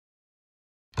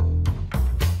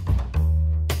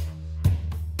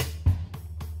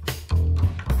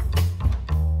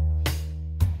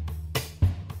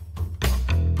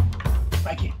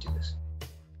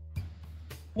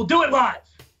We'll do it live.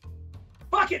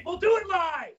 Fuck it, we'll do it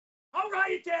live. I'll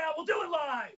write it down. We'll do it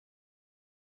live.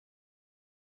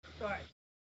 All right.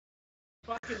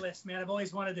 Bucket list, man. I've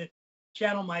always wanted to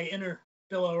channel my inner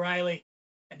Bill O'Reilly,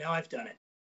 and now I've done it.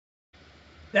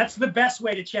 That's the best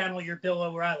way to channel your Bill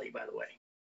O'Reilly, by the way.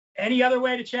 Any other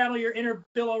way to channel your inner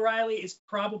Bill O'Reilly is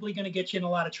probably going to get you in a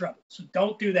lot of trouble. So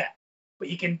don't do that. But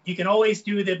you can always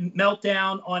do the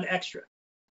meltdown on extra.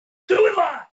 Do it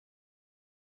live.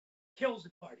 Kills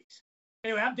at parties.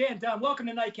 Anyway, I'm Dan Dunn. Welcome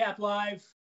to NightCap Live.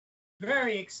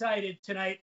 Very excited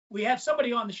tonight. We have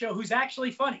somebody on the show who's actually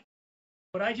funny.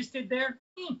 What I just did there,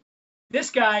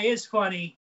 this guy is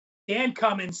funny. Dan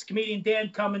Cummins, comedian Dan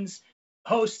Cummins,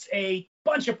 hosts a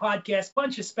bunch of podcasts,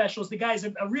 bunch of specials. The guy's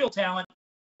a real talent,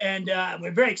 and we're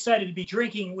very excited to be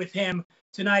drinking with him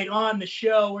tonight on the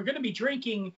show. We're going to be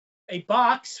drinking a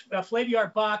box, a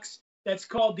Flaviar box, that's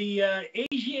called the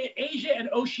Asia and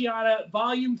Oceania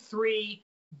Volume 3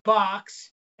 box,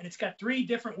 and it's got 3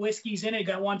 different whiskeys in it. We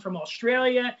got one from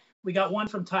Australia, we got one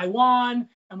from Taiwan,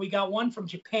 and we got one from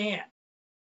Japan.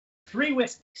 3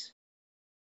 whiskeys.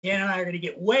 Dan and I are going to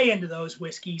get way into those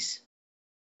whiskeys,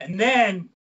 and then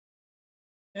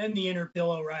the inner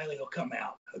Bill O'Reilly will come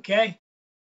out, okay?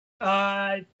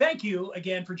 Thank you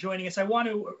again for joining us. I want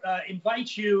to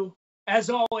invite you,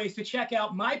 as always, to check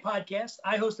out my podcast.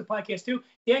 I host a podcast too.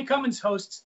 Dan Cummins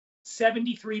hosts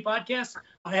 73 podcasts.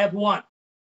 I have one. I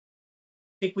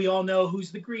think we all know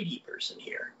who's the greedy person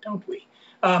here, don't we?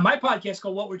 My podcast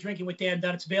called What We're Drinking with Dan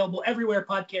Dunn. It's available everywhere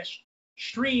podcasts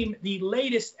stream. The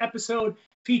latest episode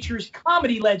features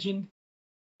comedy legend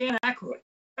Dan Aykroyd.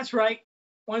 That's right.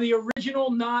 One of the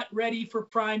original not ready for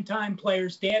primetime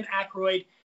players, Dan Aykroyd.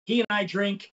 He and I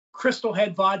drink Crystal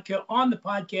Head vodka on the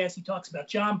podcast. He talks about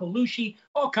John Belushi,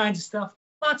 all kinds of stuff.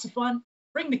 Lots of fun.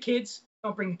 Bring the kids.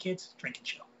 Don't bring the kids. Drinking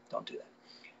show. Don't do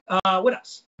that. What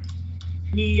else?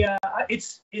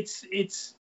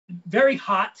 It's very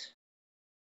hot.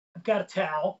 I've got a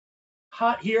towel.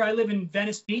 Hot here. I live in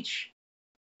Venice Beach,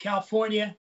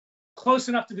 California. Close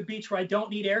enough to the beach where I don't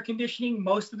need air conditioning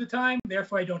most of the time.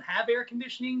 Therefore, I don't have air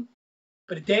conditioning.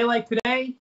 But a day like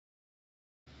today,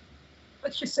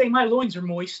 let's just say my loins are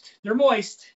moist. They're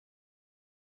moist.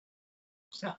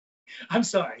 So, I'm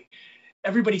sorry.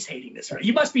 Everybody's hating this, right?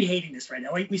 You must be hating this right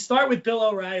now. We start with Bill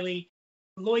O'Reilly,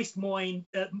 moist loins.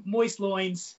 Moist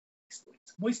loins.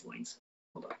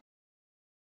 Hold on.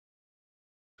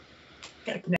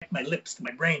 Got to connect my lips to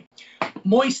my brain.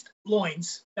 Moist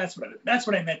loins. That's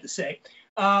what I meant to say.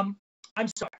 I'm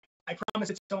sorry. I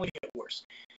promise it's only get worse.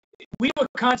 We do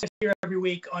a contest here every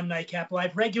week on NightCap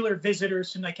Live. Regular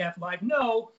visitors to NightCap Live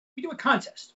know we do a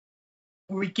contest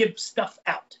where we give stuff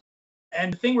out.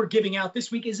 And the thing we're giving out this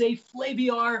week is a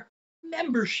Flaviar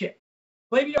membership.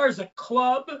 Flaviar is a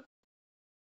club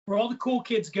where all the cool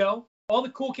kids go. All the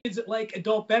cool kids that like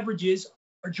adult beverages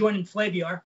are joining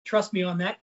Flaviar. Trust me on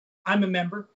that. I'm a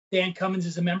member. Dan Cummins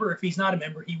is a member. If he's not a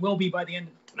member, he will be by the end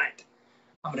of tonight.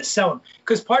 I'm going to sell him.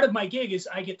 Because part of my gig is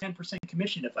I get 10%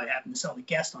 commission if I happen to sell the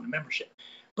guest on a membership.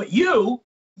 But you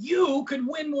could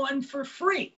win one for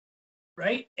free,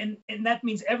 right? And that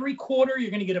means every quarter you're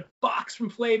going to get a box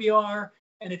from Flaviar,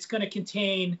 and it's going to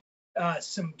contain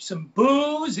some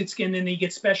booze. And then they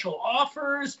get special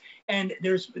offers, and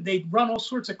they run all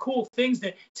sorts of cool things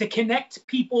to connect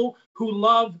people who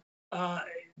love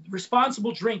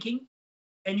responsible drinking,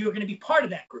 and you're going to be part of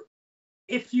that group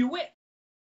if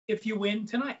you win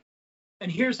tonight.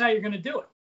 And here's how you're going to do it.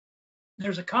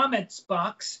 There's a comments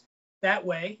box that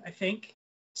way, I think.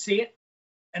 See it?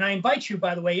 And I invite you,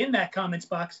 by the way, in that comments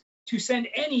box to send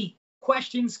any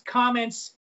questions,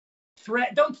 comments,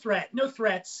 no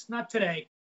threats, not today.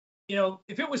 You know,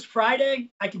 if it was Friday,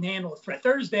 I can handle a threat.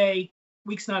 Thursday,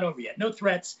 week's not over yet. No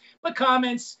threats, but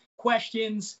comments,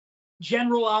 questions,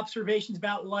 general observations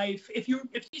about life. If you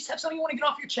just have something you want to get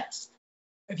off your chest,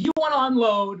 if you want to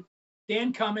unload,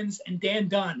 Dan Cummins and Dan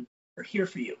Dunn are here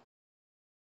for you.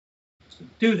 So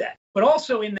do that. But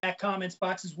also in that comments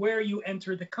box is where you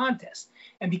enter the contest.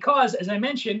 And because, as I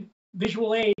mentioned,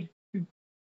 visual aid to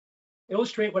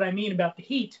illustrate what I mean about the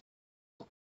heat,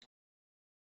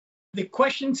 the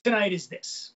question tonight is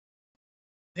this.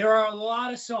 There are a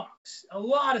lot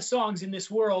of songs in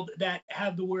this world that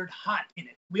have the word hot in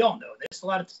it. We all know this.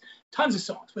 Tons of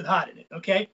songs with hot in it,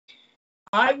 okay?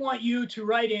 I want you to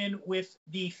write in with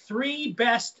the 3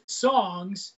 best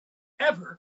songs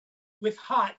ever with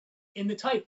hot in the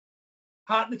title.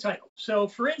 Hot in the title. So,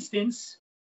 for instance,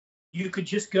 you could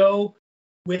just go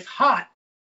with Hot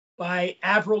by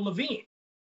Avril Lavigne.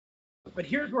 But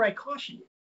here's where I caution you.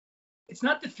 It's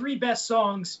not the 3 best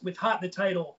songs with hot in the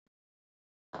title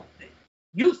that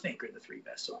you think are the 3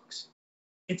 best songs.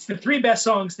 It's the 3 best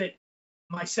songs that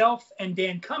myself and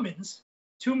Dan Cummins,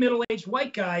 2 middle-aged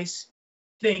white guys,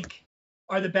 think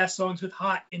are the best songs with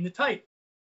hot in the title.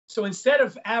 So instead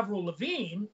of Avril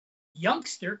Lavigne,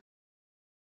 Youngster,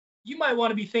 you might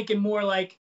want to be thinking more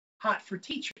like Hot for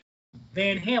Teacher,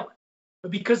 Van Halen.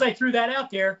 But because I threw that out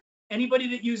there, anybody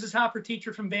that uses Hot for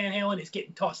Teacher from Van Halen is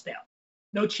getting tossed out.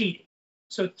 No cheating.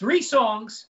 So 3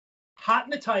 songs, hot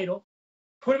in the title,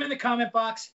 put them in the comment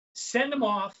box, send them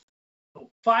off,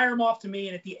 fire them off to me,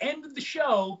 and at the end of the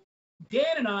show,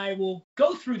 Dan and I will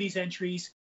go through these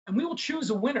entries, and we will choose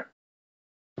a winner.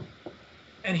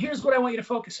 And here's what I want you to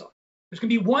focus on. There's going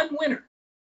to be one winner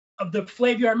of the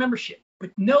Flaviar membership,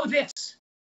 but know this,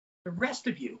 the rest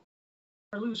of you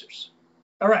are losers.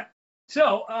 All right.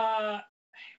 So,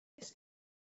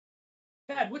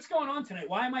 Dad, what's going on tonight?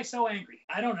 Why am I so angry?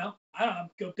 I don't know.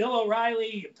 Go Bill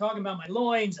O'Reilly. I'm talking about my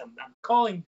loins. I'm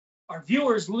calling our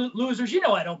viewers losers. You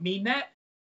know I don't mean that.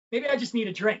 Maybe I just need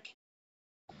a drink.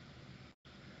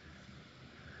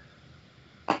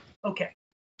 Okay.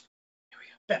 Here we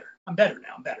go. Better. I'm better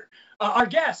now. I'm better. Our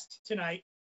guest tonight,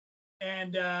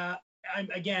 and I'm,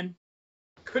 again,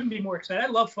 couldn't be more excited. I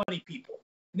love funny people.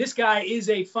 This guy is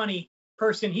a funny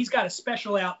person. He's got a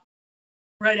special out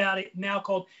right out now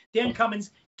called Dan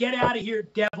Cummins, Get Out of Here,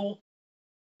 Devil.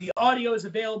 The audio is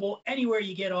available anywhere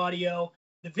you get audio.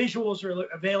 The visuals are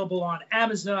available on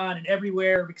Amazon and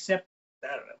everywhere except, I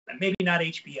don't know, maybe not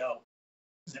HBO.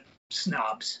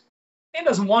 Snobs. Dan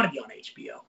doesn't want to be on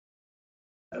HBO.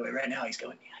 By the way, right now he's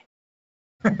going,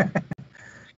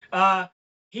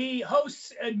 he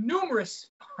hosts numerous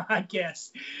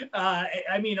podcasts.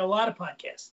 I mean, a lot of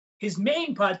podcasts. His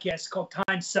main podcast is called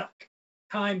Time Suck.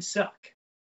 Time Suck.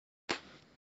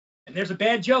 And there's a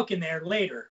bad joke in there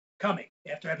later, coming,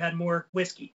 after I've had more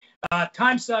whiskey.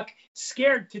 Time Suck,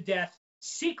 Scared to Death,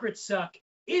 Secret Suck,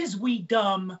 Is We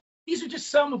Dumb? These are just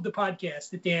some of the podcasts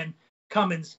that Dan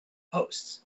Cummins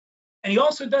hosts. And he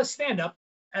also does stand-up,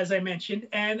 as I mentioned.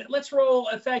 And let's roll,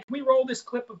 in fact, can we roll this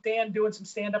clip of Dan doing some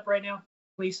stand-up right now,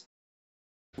 please?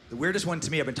 The weirdest one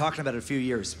to me, I've been talking about it a few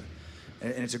years,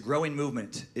 and it's a growing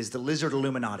movement, is the Lizard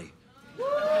Illuminati.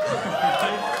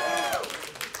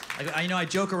 I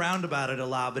joke around about it a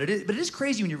lot, but it is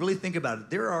crazy when you really think about it.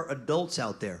 There are adults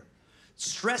out there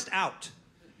stressed out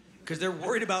because they're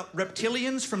worried about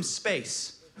reptilians from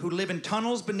space who live in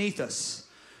tunnels beneath us,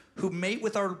 who mate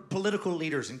with our political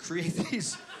leaders and create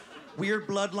these weird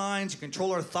bloodlines, and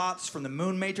control our thoughts from the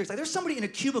moon matrix. Like, there's somebody in a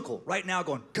cubicle right now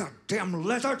going, "Goddamn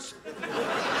lizards!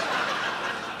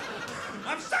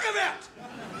 I'm sick of it!"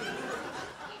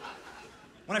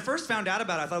 When I first found out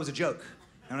about it, I thought it was a joke.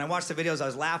 And when I watched the videos, I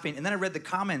was laughing. And then I read the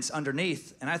comments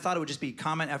underneath, and I thought it would just be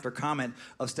comment after comment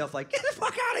of stuff like, "Get the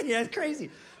fuck out of here, that's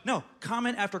crazy." No,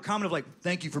 comment after comment of like,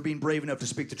 "Thank you for being brave enough to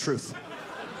speak the truth."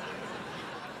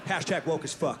 Hashtag woke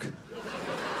as fuck.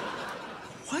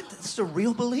 What? That's a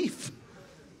real belief.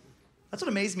 That's what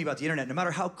amazes me about the internet. No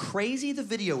matter how crazy the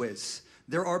video is,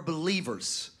 there are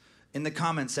believers in the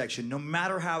comment section, no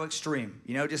matter how extreme.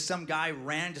 You know, just some guy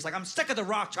ran, just like, "I'm sick of the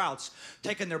Rothschilds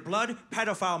taking their blood,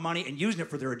 pedophile money, and using it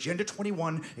for their Agenda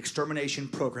 21 extermination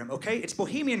program." Okay? It's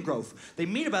Bohemian Grove. They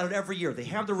meet about it every year. They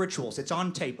have the rituals. It's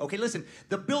on tape. Okay, listen,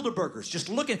 the Bilderbergers, just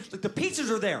looking, look, the pizzas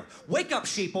are there. Wake up,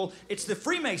 sheeple. It's the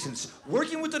Freemasons,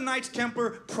 working with the Knights Templar,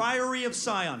 Priory of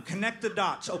Sion. Connect the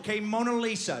dots. Okay, Mona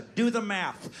Lisa, do the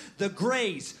math. The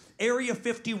Greys, Area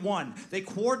 51. They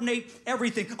coordinate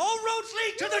everything. All roads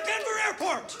lead to the Denver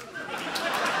airport.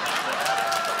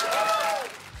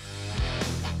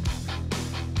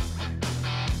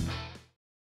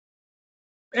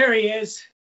 There he is.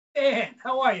 Dan,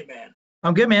 how are you, man?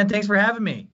 I'm good, man. Thanks for having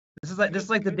me. This is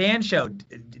like the Dan show.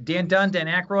 Dan Dunn, Dan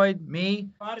Aykroyd, me.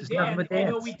 Just nothing but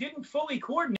Dan. Although we didn't fully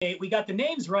coordinate, we got the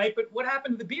names right, but what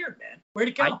happened to the beard, man? Where'd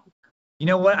it go? You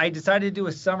know what? I decided to do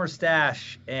a summer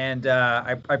stash, and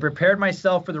I prepared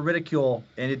myself for the ridicule,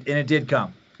 and it did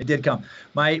come. It did come.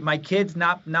 My kids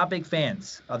not big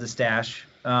fans of the stash.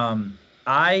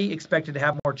 I expected to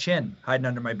have more chin hiding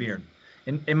under my beard.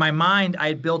 In my mind, I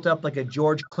had built up like a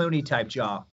George Clooney type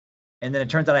jaw, and then it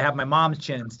turns out I have my mom's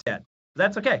chin instead.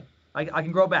 That's okay. I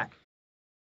can grow back.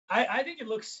 I think it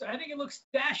looks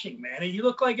dashing, man. You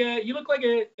look like a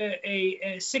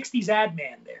 60s ad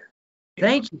man there.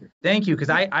 Thank you, because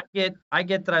I get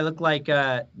that I look like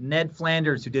Ned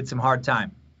Flanders, who did some hard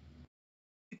time.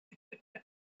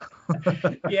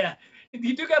 Yeah,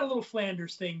 you do got a little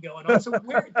Flanders thing going on. So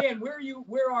Dan,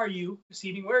 where are you this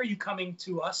evening? Where are you coming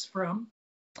to us from?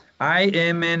 I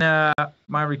am in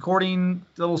my recording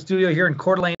little studio here in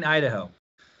Coeur d'Alene, Idaho.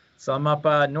 So I'm up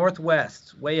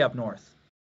northwest, way up north.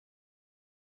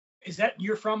 Is that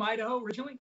you're from Idaho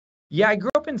originally? Yeah, I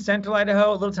grew up in Central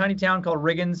Idaho, a little tiny town called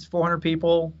Riggins, 400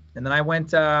 people, and then I went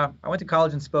to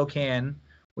college in Spokane,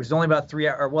 which is only about 3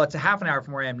 hours. Well, it's a half an hour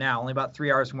from where I am now, only about 3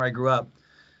 hours from where I grew up.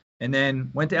 And then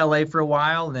went to LA for a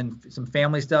while, and then some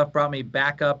family stuff brought me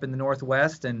back up in the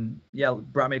Northwest, and yeah,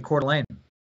 brought me to Coeur d'Alene.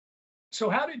 So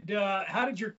how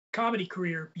did your comedy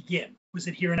career begin? Was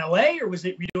it here in LA, or was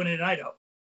it you doing it in Idaho?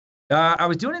 I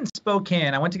was doing it in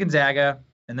Spokane. I went to Gonzaga,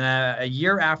 and then a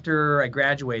year after I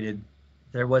graduated,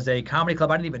 there was a comedy club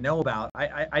I didn't even know about.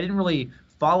 I didn't really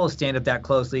follow stand-up that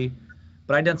closely,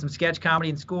 but I'd done some sketch comedy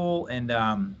in school, and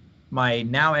my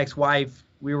now ex-wife,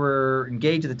 we were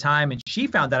engaged at the time, and she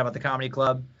found out about the comedy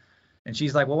club, and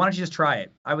she's like, well, why don't you just try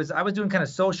it? I was doing kind of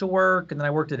social work, and then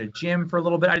I worked at a gym for a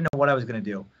little bit. I didn't know what I was going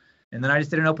to do. And then I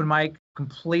just did an open mic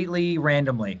completely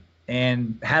randomly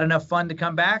and had enough fun to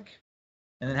come back,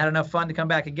 and then had enough fun to come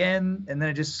back again, and then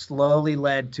it just slowly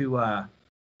led to a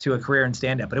career in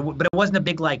stand-up. But it wasn't a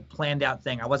big, like, planned out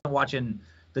thing. I wasn't watching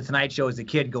The Tonight Show as a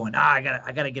kid going, I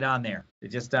gotta get on there. It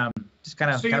just kind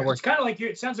of worked. It's kind of like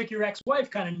it sounds like your ex-wife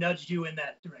kind of nudged you in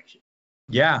that direction.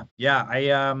 Yeah.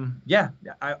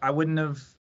 I wouldn't have,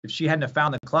 if she hadn't have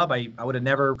found the club, I would have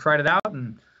never tried it out,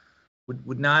 and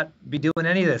would not be doing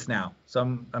any of this now. So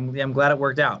I'm glad it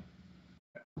worked out.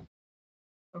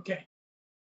 Okay.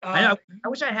 I know. I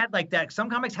wish I had like that. Some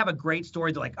comics have a great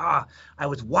story. They're like, I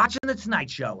was watching The Tonight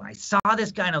Show and I saw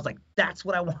this guy and I was like, that's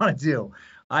what I want to do.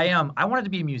 I wanted to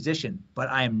be a musician, but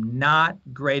I am not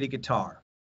great at guitar.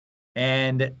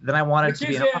 And then I wanted to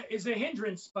be is a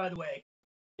hindrance, by the way.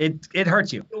 It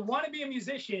hurts you. You want to be a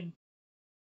musician,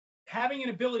 having an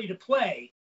ability to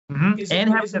play, and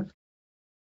have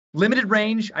limited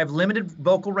range. I have limited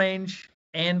vocal range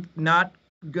and not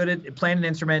good at playing an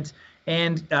instrument,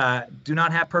 and do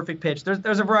not have perfect pitch.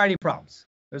 There's a variety of problems.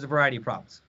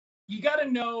 You got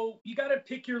to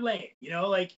pick your lane,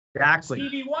 like exactly.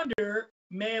 Stevie Wonder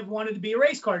may have wanted to be a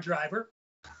race car driver.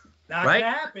 Not right.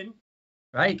 going to happen.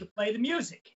 Right. You could play the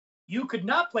music. You could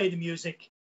not play the music,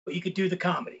 but you could do the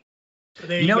comedy. So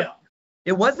there you go.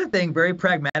 It was a thing very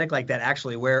pragmatic like that,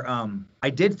 actually, where I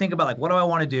did think about, like, what do I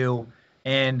want to do?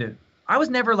 And I was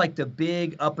never like the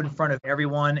big up in front of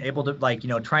everyone, able to, like,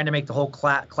 trying to make the whole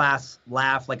class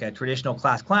laugh like a traditional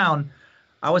class clown.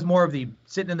 I was more of the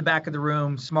sitting in the back of the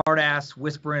room, smart ass,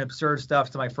 whispering absurd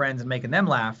stuff to my friends and making them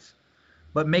laugh.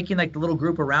 But making like the little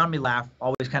group around me laugh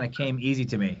always kind of came easy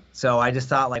to me. So I just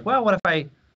thought, like, well, what if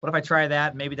I try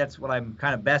that? Maybe that's what I'm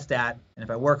kind of best at. And if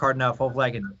I work hard enough, hopefully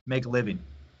I can make a living.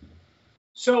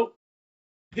 So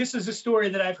this is a story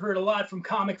that I've heard a lot from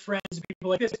comic friends and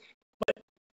people like this. But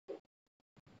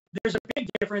there's a big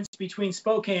difference between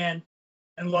Spokane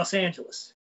and Los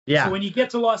Angeles. Yeah. So when you get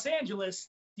to Los Angeles,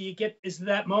 is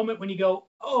that moment when you go,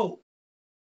 oh,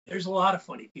 there's a lot of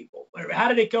funny people? How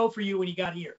did it go for you when you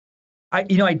got here? I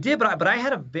did, but I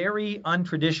had a very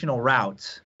untraditional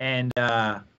route. And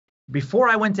before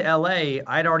I went to LA,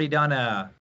 I'd already done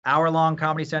a hour-long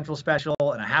Comedy Central special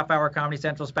and a half-hour Comedy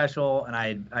Central special, and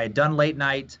I had done late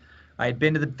night. I had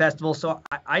been to the festival, so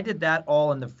I did that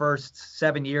all in the first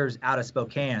 7 years out of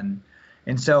Spokane.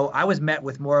 And so I was met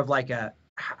with more of like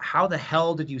how the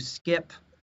hell did you skip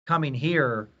coming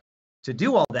here to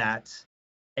do all that?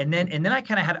 And then I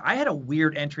kind of had a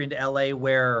weird entry into LA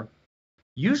where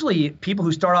usually people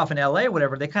who start off in LA or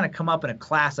whatever, they kind of come up in a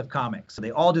class of comics. So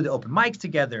they all do the open mics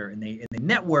together, and they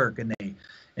network, and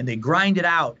they grind it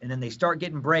out, and then they start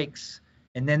getting breaks,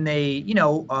 and then they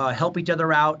help each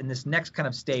other out in this next kind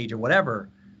of stage or whatever.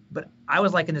 But I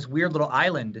was like in this weird little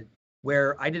island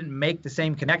where I didn't make the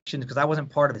same connections because I wasn't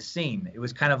part of the scene. It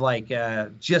was kind of like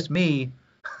just me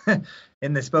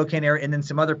in the Spokane area, and then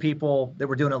some other people that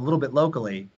were doing it a little bit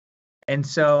locally. And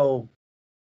so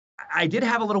I did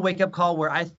have a little wake-up call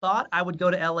where I thought I would go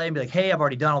to LA and be like, hey, I've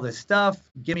already done all this stuff.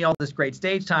 Give me all this great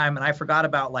stage time. And I forgot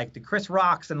about like the Chris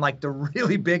Rocks and like the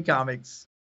really big comics,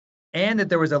 and that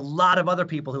there was a lot of other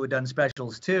people who had done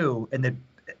specials too,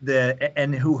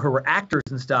 and who were actors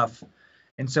and stuff.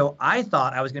 And so I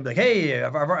thought I was going to be like, hey,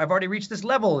 I've already reached this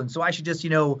level, and so I should just,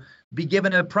 be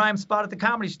given a prime spot at the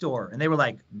Comedy Store. And they were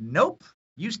like, nope,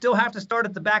 you still have to start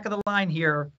at the back of the line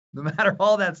here, no matter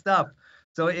all that stuff.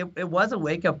 So it was a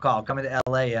wake-up call coming to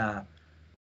LA.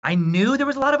 I knew there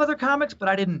was a lot of other comics, but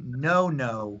I didn't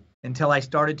know until I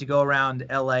started to go around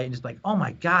LA and just like, oh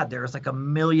my God, there's like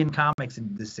 1 million comics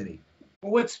in this city.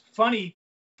 Well, what's funny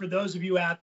for those of you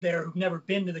out there who've never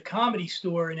been to the Comedy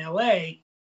Store in LA,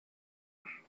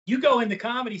 you go in the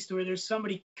Comedy Store, there's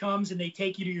somebody comes and they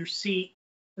take you to your seat,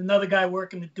 another guy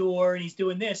working the door, and he's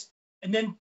doing this. And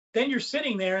then you're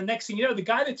sitting there, and next thing you know, the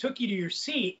guy that took you to your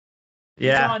seat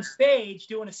is on stage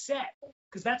doing a set,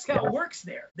 because that's how it works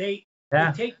there.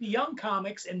 Yeah. They take the young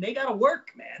comics and they got to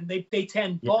work, man. They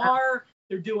tend bar,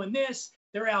 they're doing this,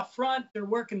 they're out front, they're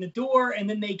working the door, and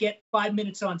then they get 5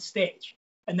 minutes on stage.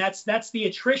 And that's the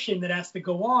attrition that has to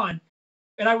go on.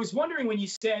 And I was wondering when you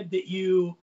said that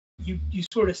you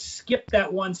sort of skipped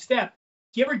that one step.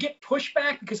 Do you ever get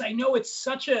pushback? Because I know it's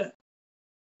such a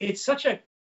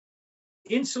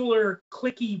insular,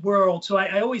 cliquey world. So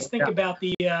I always think about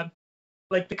the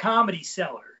like the Comedy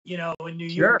Cellar, you know, in New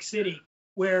York City,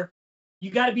 where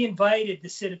you got to be invited to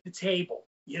sit at the table,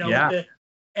 you know,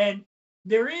 and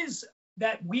there is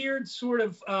that weird sort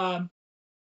of,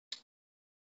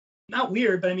 not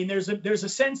weird, but I mean, there's a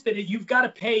sense that you've got to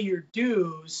pay your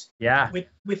dues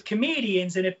with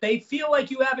comedians. And if they feel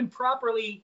like you haven't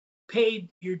properly paid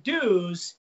your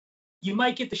dues, you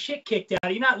might get the shit kicked out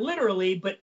of you. Not literally,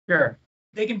 but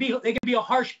they can be a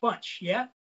harsh bunch. Yeah.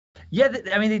 Yeah,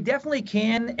 I mean, they definitely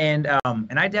can, and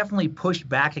I definitely pushed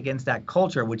back against that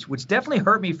culture, which definitely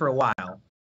hurt me for a while,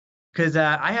 because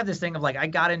I have this thing of like, I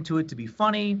got into it to be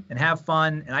funny and have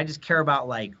fun, and I just care about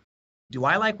like, do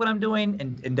I like what I'm doing,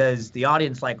 and does the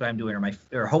audience like what I'm doing,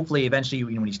 or hopefully eventually,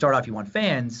 you know, when you start off, you want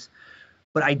fans,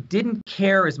 but I didn't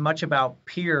care as much about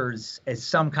peers as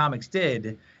some comics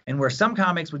did, and where some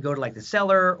comics would go to like the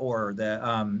Cellar or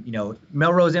the you know,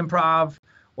 Melrose Improv,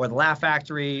 or the Laugh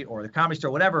Factory, or the Comedy Store,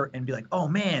 whatever, and be like, oh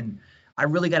man, I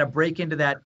really got to break into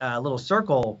that little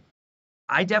circle.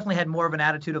 I definitely had more of an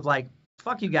attitude of like,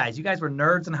 fuck you guys. You guys were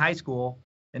nerds in high school,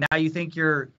 and now you think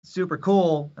you're super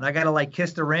cool, and I got to like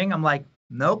kiss the ring. I'm like,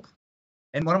 nope.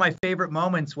 And one of my favorite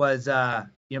moments was,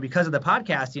 you know, because of the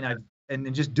podcasting,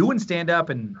 and just doing stand-up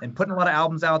and putting a lot of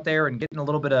albums out there and getting a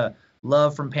little bit of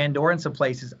love from Pandora and some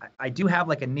places, I do have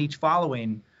like a niche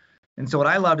following. And so what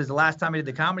I loved is the last time I did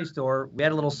the Comedy Store, we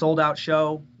had a little sold out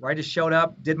show where I just showed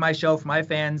up, did my show for my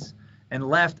fans, and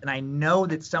left. And I know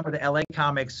that some of the LA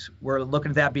comics were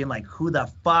looking at that being like, who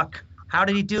the fuck? How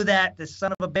did he do that? This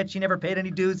son of a bitch, he never paid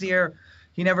any dues here.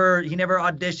 He never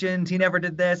auditioned. He never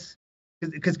did this.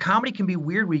 Because comedy can be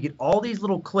weird where you get all these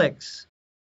little cliques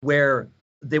where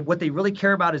what they really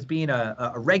care about is being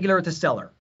a regular at the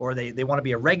Cellar, or they want to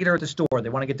be a regular at the store. They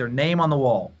want to get their name on the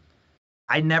wall.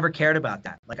 I never cared about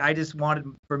that. Like, I just wanted,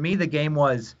 for me, the game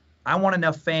was, I want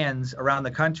enough fans around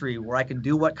the country where I can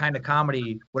do what kind of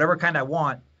comedy, whatever kind I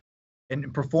want,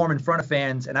 and perform in front of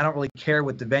fans, and I don't really care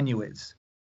what the venue is.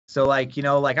 So, like, you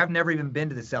know, like, I've never even been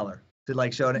to the Cellar to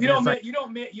like show it. There's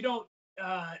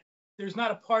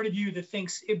not a part of you that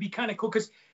thinks it'd be kind of cool,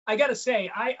 because I got to say,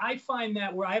 I find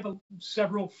that where I have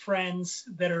several friends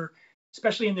that are,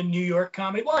 especially in the New York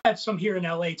comedy, well, I have some here in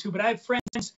LA too, but I have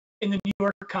friends in the New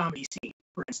York comedy scene,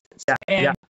 for instance.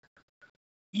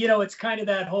 You know, it's kind of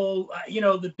that whole, you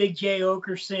know, the Big J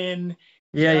Okerson,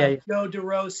 Joe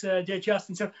DeRosa,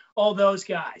 Justin, so all those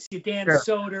guys, Dan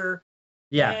Soder.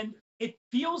 Yeah. And it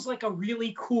feels like a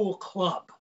really cool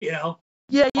club, you know?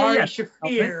 Ari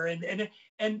Shaffir,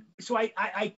 and so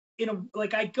I you know,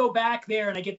 like, I go back there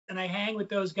and I hang with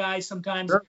those guys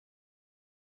sometimes. Sure.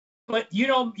 But you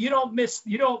don't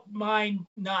mind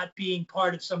not being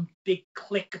part of some big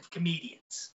clique of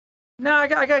comedians. No, I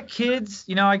got kids,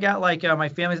 you know, I got like my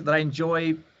family that I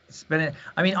enjoy spending.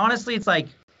 I mean, honestly, it's like,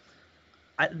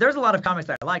 there's a lot of comics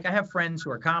that I like. I have friends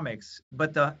who are comics,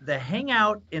 but the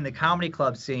hangout in the comedy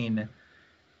club scene,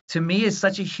 to me, is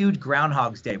such a huge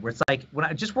Groundhog's Day, where it's like, when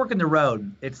I just work in the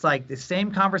road, it's like the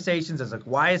same conversations as like,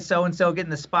 why is so-and-so getting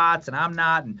the spots and I'm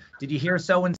not? And did you hear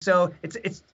so-and-so?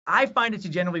 I find it to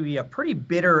generally be a pretty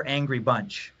bitter, angry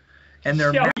bunch. And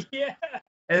they're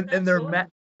and they're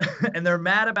mad. And they're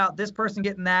mad about this person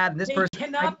getting that, and this person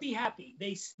cannot be happy.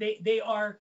 They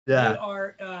are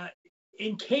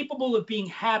incapable of being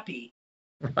happy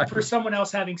for someone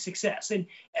else having success. And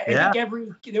I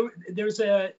think there was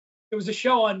a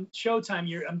show on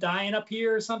Showtime. I'm Dying Up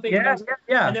Here or something.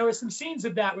 And there were some scenes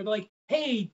of that where they're like,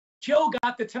 "Hey, Joe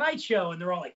got the Tonight Show," and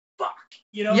they're all like, "Fuck,"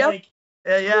 you know, like.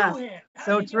 Screw him.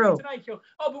 So true. Tonight Show?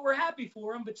 Oh, but we're happy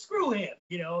for him, but screw him,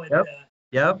 you know. And, Well,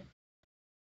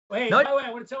 hey, by the way,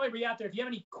 I want to tell everybody out there, if you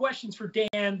have any questions for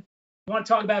Dan, you want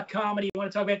to talk about comedy, you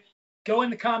want to talk about, go in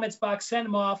the comments box, send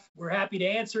them off. We're happy to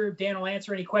answer. Dan will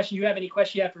answer any question you have. Any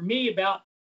question you have for me about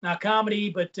not comedy,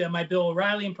 but my Bill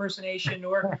O'Reilly impersonation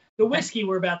or the whiskey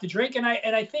we're about to drink. And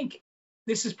I think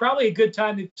this is probably a good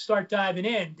time to start diving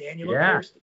in. Dan, you look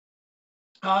thirsty.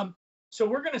 So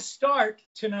we're going to start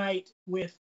tonight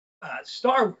with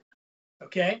Starward,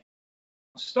 okay?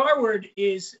 Starward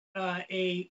is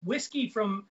a whiskey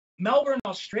from Melbourne,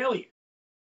 Australia.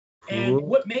 And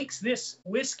what makes this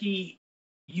whiskey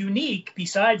unique,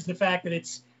 besides the fact that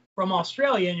it's from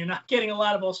Australia, and you're not getting a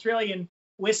lot of Australian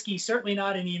whiskey, certainly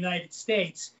not in the United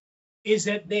States, is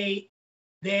that they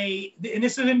and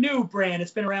this is a new brand.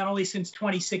 It's been around only since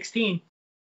 2016.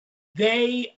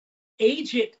 They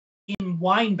age it in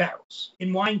wine barrels,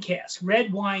 in wine casks,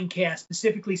 red wine casks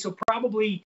specifically. So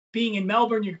probably being in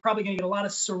Melbourne, you're probably going to get a lot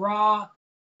of Syrah,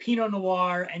 Pinot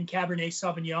Noir, and Cabernet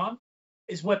Sauvignon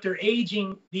is what they're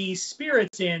aging these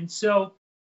spirits in. So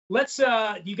let's,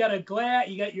 you got a glass,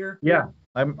 you got your. Yeah,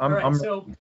 all right, so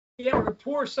yeah, we're going to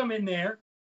pour some in there.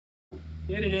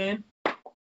 Get it in.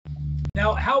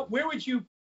 Now, where would you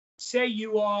say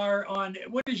you are on,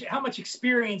 how much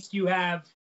experience do you have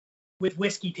with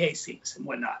whiskey tastings and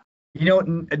whatnot? You know,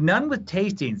 none with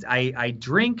tastings. I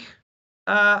drink,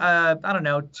 I don't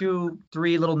know, 2-3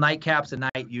 little nightcaps a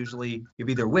night usually of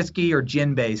either whiskey or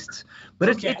gin based. But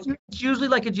it's usually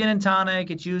like a gin and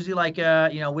tonic. It's usually like a,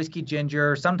 whiskey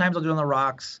ginger. Sometimes I'll do it on the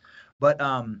rocks. But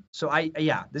so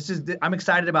I'm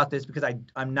excited about this because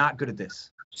I'm not good at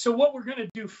this. So what we're going to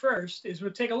do first is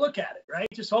we'll take a look at it, right?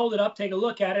 Just hold it up, take a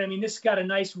look at it. I mean, this has got a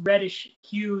nice reddish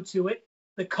hue to it.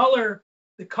 The color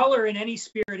in any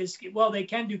spirit is, well, they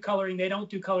can do coloring. They don't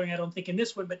do coloring, I don't think, in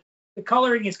this one, but the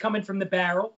coloring is coming from the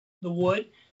barrel, the wood.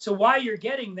 So why you're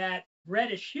getting that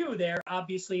reddish hue there,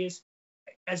 obviously, is,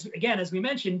 as we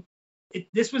mentioned,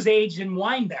 this was aged in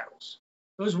wine barrels.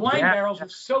 Those wine barrels were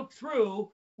soaked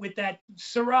through with that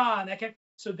Syrah, and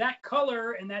so that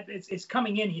color and that it's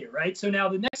coming in here, right? So now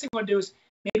the next thing we're going to do is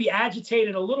maybe agitate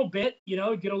it a little bit, get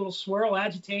a little swirl,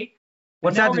 agitate.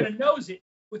 What's that? We're going to nose it.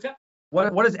 What's that?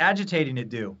 What does agitating it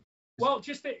do? Well,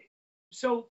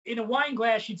 so in a wine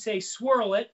glass, you'd say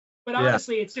swirl it, but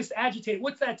honestly, it's just agitate.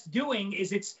 What that's doing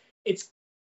is it's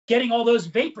getting all those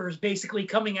vapors basically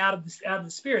coming out of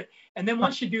the spirit. And then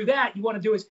once you do that, you want to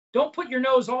do is don't put your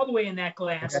nose all the way in that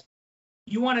glass. Okay.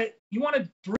 You want to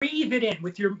breathe it in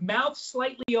with your mouth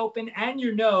slightly open and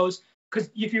your nose, because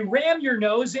if you ram your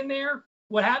nose in there,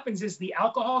 what happens is the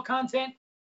alcohol content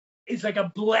is like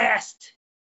a blast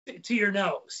to your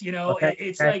nose. Okay.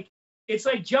 It's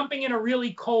like jumping in a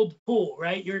really cold pool,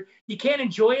 right? You can't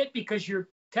enjoy it because your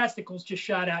testicles just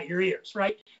shot out your ears,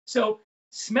 right? So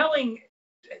smelling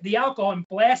the alcohol and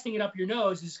blasting it up your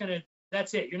nose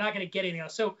that's it. You're not going to get anything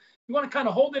else. So you want to kind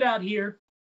of hold it out here,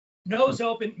 nose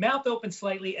open, mouth open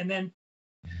slightly, and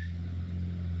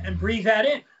breathe that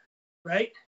in,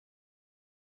 right?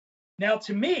 Now,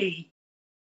 to me,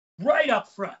 right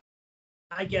up front,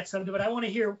 I get something, but I want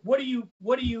to hear,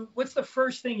 what's the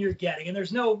first thing you're getting? And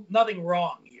there's nothing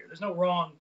wrong here. There's no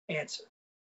wrong answer.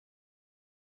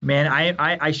 Man,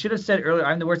 I should have said earlier,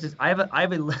 I'm the worst. I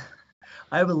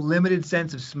have a limited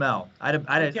sense of smell. I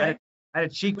had a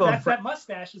cheekbone. That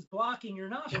mustache is blocking your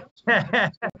nostrils.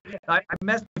 I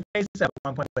messed my face up at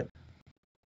one point, but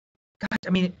gosh, I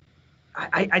mean,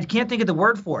 I can't think of the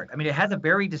word for it. I mean, it has a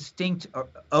very distinct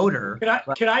odor.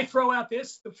 Can I throw out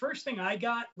this? The first thing I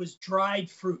got was dried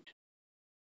fruit.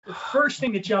 The first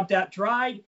thing that jumped out,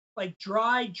 dried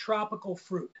tropical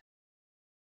fruit.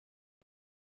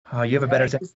 Oh, you have a better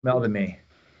sense of smell than me.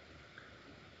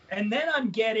 And then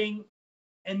I'm getting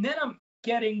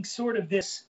sort of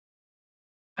this.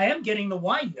 I am getting the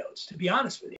wine notes, to be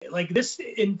honest with you. Like this,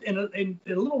 in a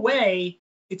little way,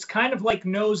 it's kind of like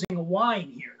nosing a wine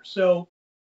here. So,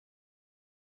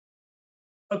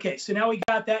 okay, so now we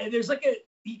got that. There's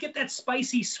you get that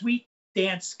spicy sweet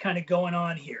dance kind of going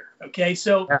on here. Okay,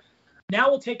 so now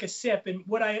we'll take a sip. And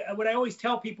what I always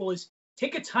tell people is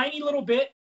take a tiny little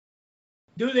bit,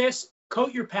 do this,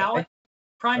 coat your palate,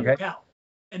 prime your palate,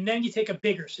 and then you take a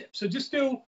bigger sip. So just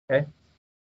do. Okay.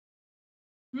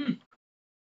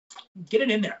 Get it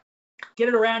in there. Get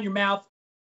it around your mouth.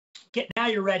 Now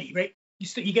you're ready, right?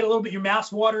 You get a little bit, your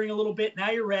mouth's watering a little bit. Now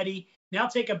you're ready. Now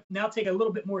take a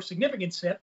little bit more significant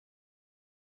sip.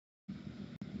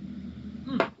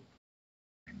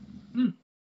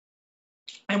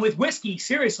 And with whiskey,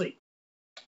 seriously,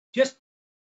 just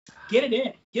get it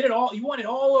in. Get it all. You want it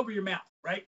all over your mouth,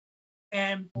 right?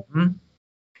 And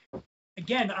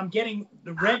again, I'm getting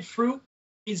the red fruit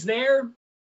is there,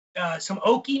 some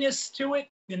oakiness to it,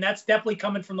 and that's definitely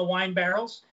coming from the wine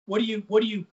barrels. What do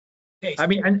you taste? I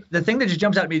mean, and the thing that just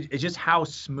jumps out at me is just how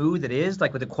smooth it is,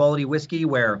 like with the quality whiskey,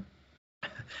 where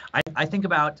I think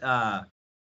about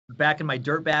back in my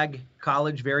dirtbag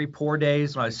college, very poor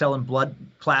days when I was selling blood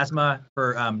plasma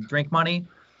for drink money.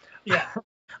 Yeah.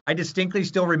 I distinctly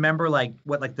still remember like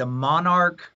the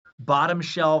Monarch bottom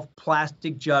shelf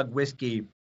plastic jug whiskey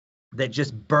that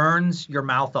just burns your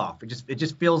mouth off. It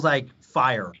just feels like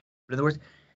fire. In other words,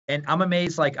 and I'm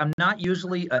amazed, like I'm not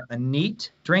usually a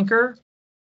neat drinker,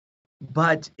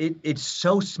 but it's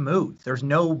so smooth. There's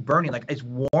no burning. Like it's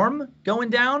warm going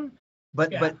down,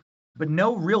 but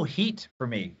no real heat for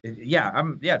me.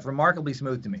 It's remarkably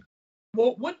smooth to me.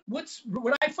 Well,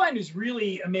 what I find is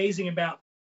really amazing about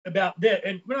that,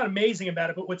 and we're not amazing about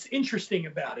it, but what's interesting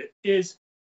about it is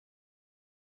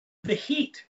the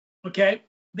heat. Okay,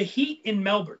 the heat in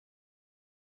Melbourne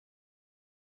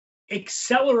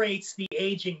accelerates the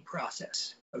aging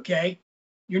process. Okay,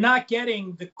 you're not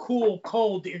getting the cool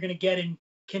cold that you're going to get in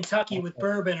Kentucky with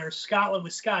bourbon or Scotland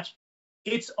with Scotch.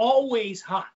 It's always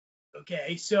hot.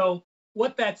 Okay, so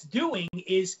what that's doing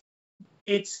is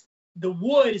the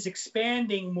wood is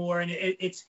expanding more, and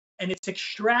it's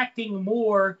extracting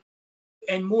more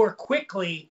and more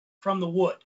quickly from the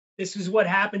wood. This is what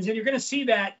happens, and you're going to see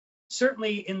that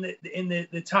certainly in the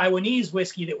Taiwanese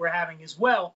whiskey that we're having as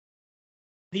well.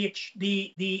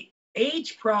 The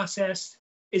age process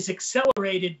is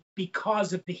accelerated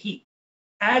because of the heat,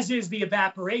 as is the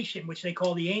evaporation, which they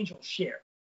call the angel share.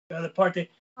 The part that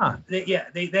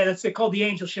that's called the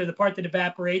angel share, the part that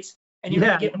evaporates, and you're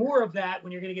going to get more of that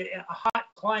when you're going to get a hot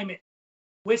climate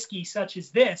whiskey such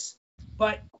as this.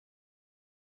 But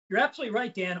you're absolutely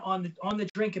right, Dan, on the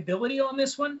drinkability on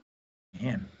this one.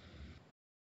 Man,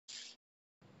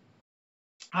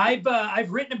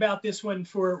 I've written about this one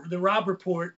for the Robb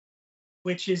Report,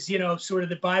 which is, sort of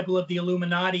the Bible of the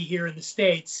Illuminati here in the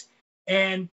States,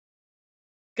 and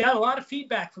got a lot of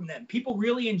feedback from them. People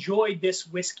really enjoyed this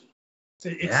whiskey.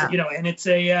 And it's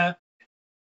a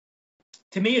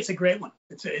to me, it's a great one.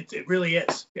 It really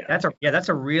is. Yeah. That's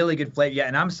a really good flavor. Yeah,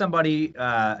 and I'm somebody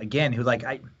again who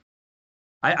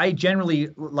I generally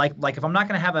like if I'm not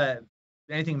gonna have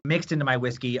anything mixed into my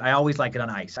whiskey, I always like it on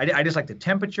ice. I just like the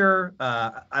temperature.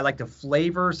 I like the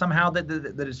flavor somehow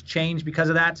that has changed because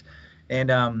of that.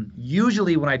 And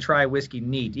usually when I try whiskey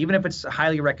neat, even if it's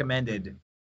highly recommended,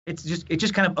 it's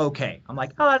just kind of okay. I'm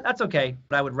like, oh, that's okay,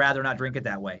 but I would rather not drink it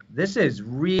that way. This is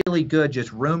really good,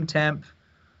 just room temp,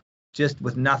 just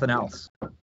with nothing else.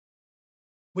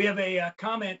 We have a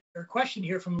comment or question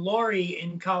here from Lori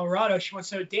in Colorado. She wants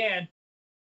to know, Dan,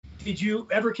 did you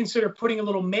ever consider putting a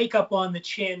little makeup on the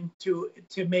chin to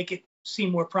make it seem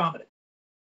more prominent?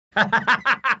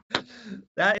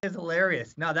 That is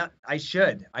hilarious. No, that I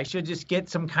should just get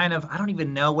some kind of, I don't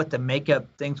even know what the makeup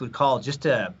things would call, just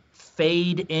to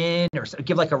fade in or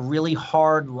give like a really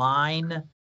hard line.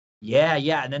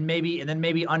 Yeah. And then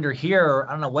maybe under here,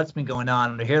 I don't know what's been going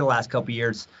on under here the last couple of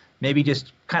years. Maybe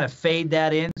just kind of fade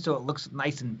that in so it looks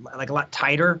nice and like a lot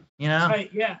tighter, Right,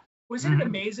 yeah. Wasn't it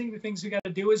amazing the things we got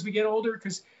to do as we get older?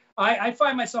 Because I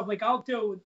find myself like I'll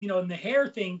do, in the hair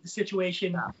thing, the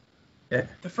situation, the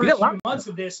first few months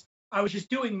of this, I was just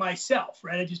doing myself,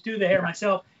 right? I just do the hair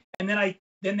myself. And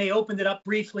then they opened it up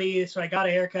briefly, so I got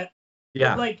a haircut.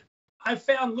 Yeah. But I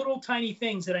found little tiny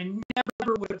things that I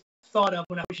never would have thought of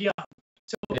when I was young.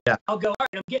 So I'll go, all right,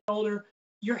 I'm getting older.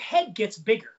 Your head gets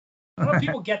bigger. I don't know if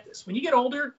people get this. When you get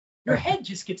older, your head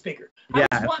just gets bigger. Yeah.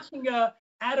 I was watching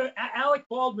Alec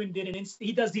Baldwin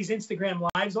he does these Instagram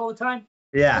lives all the time.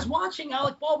 Yeah. I was watching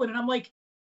Alec Baldwin, and I'm like,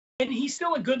 and he's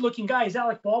still a good-looking guy, he's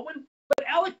Alec Baldwin, but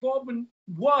Alec Baldwin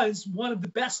was one of the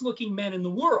best-looking men in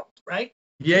the world, right?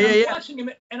 I'm watching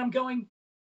him, and I'm going,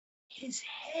 his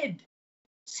head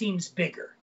seems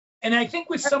bigger. And I think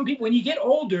with some people, when you get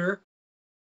older,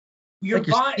 your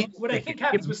body, what I think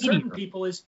happens with certain people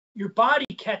is your body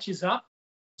catches up.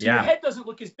 So your head doesn't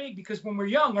look as big because when we're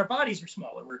young, our bodies are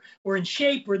smaller. We're in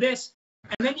shape, we're this.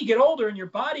 And then you get older and your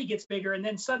body gets bigger, and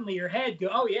then suddenly your head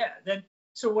oh yeah.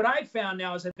 So what I've found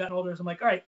now as I've gotten older is I'm like, all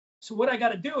right, so what I got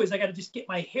to do is I got to just get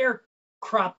my hair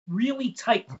cropped really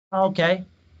tight. Okay.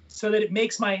 So that it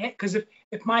makes my head, because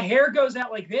if my hair goes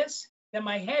out like this, then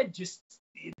my head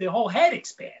the whole head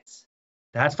expands.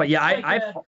 That's fine.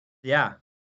 Yeah,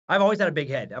 I've always had a big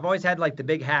head. I've always had like the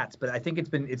big hats, but I think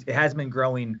it has been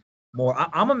growing more.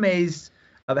 I'm amazed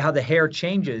of how the hair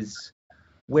changes,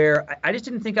 where I just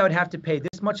didn't think I would have to pay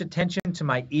this much attention to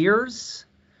my ears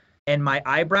and my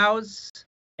eyebrows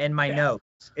and my nose.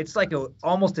 It's like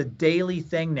almost a daily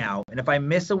thing now. And if I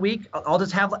miss a week, I'll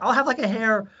have like a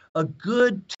hair a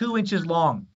good 2 inches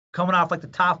long coming off like the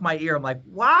top of my ear. I'm like,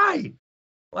 why?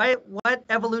 What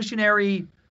evolutionary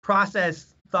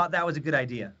process thought that was a good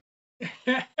idea?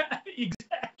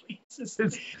 Exactly.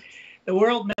 The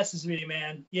world messes with you,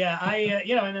 man. Yeah,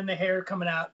 and then the hair coming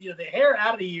out. The hair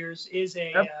out of the ears is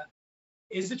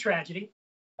a tragedy.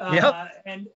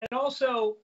 And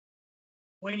also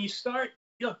when you start,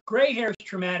 gray hair is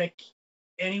traumatic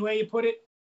any way you put it.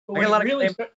 But when I get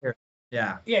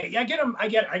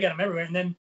them everywhere.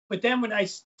 But then when I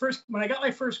got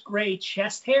my first gray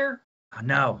chest hair. Oh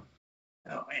no.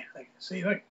 Oh man, look,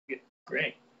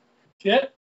 gray. See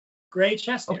that? Gray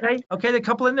chest hair. Okay, the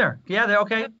couple in there. Yeah, they're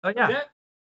okay. Oh yeah.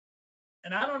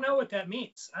 and I don't know what that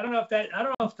means. I don't know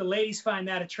if the ladies find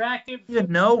that attractive. You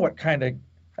know what kind of?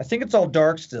 I think it's all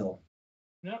dark still.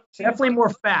 No, Definitely more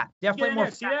fat. Definitely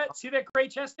more see fat. that? See that gray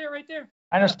chest there, right there?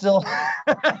 I know still.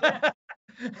 Yeah.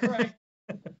 Right.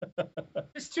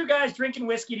 Just two guys drinking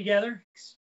whiskey together.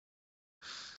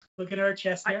 Look at our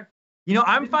chest there. You know,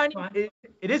 I'm finding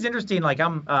it is interesting. Like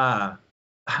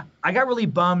I got really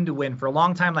bummed when for a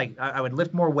long time, like I would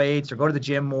lift more weights or go to the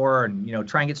gym more and, you know,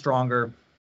 try and get stronger.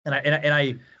 And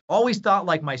I always thought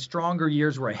like my stronger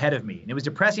years were ahead of me. And it was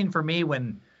depressing for me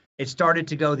when it started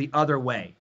to go the other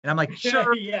way. And I'm like,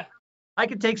 sure, Yeah. I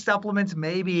could take supplements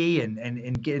maybe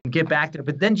and get back there.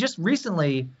 But then just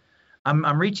recently,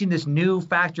 I'm reaching this new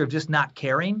factor of just not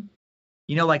caring.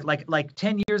 You know, like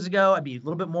 10 years ago, I'd be a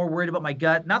little bit more worried about my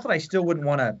gut. Not that I still wouldn't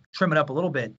want to trim it up a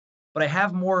little bit, but I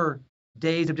have more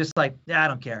days of just like, yeah, I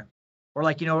don't care. Or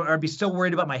like, you know, or I'd be still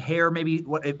worried about my hair. Maybe,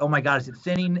 oh my God, is it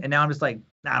thinning? And now I'm just like,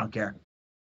 nah, I don't care.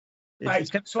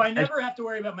 So I never have to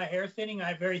worry about my hair thinning. I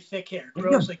have very thick hair,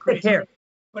 grows like crazy. Hair.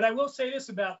 But I will say this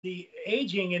about the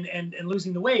aging and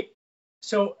losing the weight.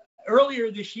 So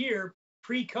earlier this year,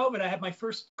 pre-COVID, I had my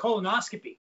first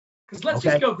colonoscopy. Because let's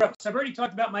just go gross. I've already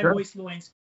talked about my moist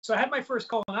loins. So I had my first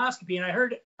colonoscopy, and I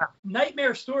heard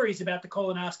nightmare stories about the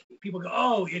colonoscopy. People go,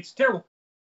 oh, it's terrible.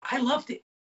 I loved it.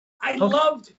 I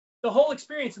loved the whole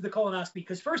experience of the colonoscopy.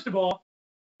 Because first of all,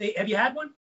 have you had one?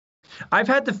 I've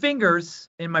had the fingers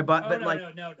in my butt, but no.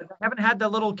 I haven't had the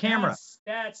little camera.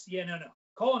 That's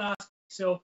colonoscopy.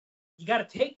 So you got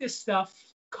to take this stuff,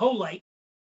 Colite,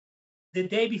 the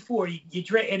day before you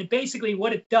drink, and basically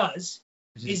what it does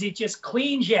is it just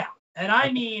cleans you out. And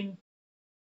I mean,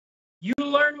 you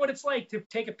learn what it's like to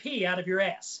take a pee out of your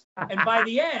ass. And by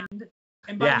the end,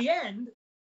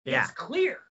 it's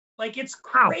clear. Like it's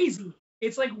crazy. Wow.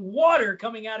 It's like water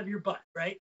coming out of your butt,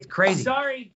 right? It's crazy.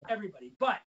 Sorry, everybody,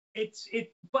 but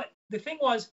but the thing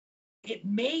was, it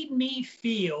made me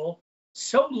feel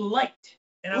so light.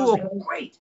 And I was like,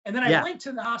 great. And then I went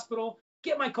to the hospital,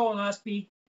 get my colonoscopy.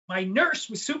 My nurse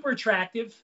was super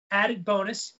attractive, added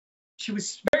bonus. She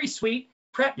was very sweet,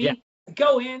 prepped me,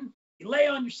 go in, you lay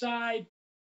on your side.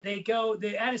 The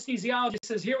anesthesiologist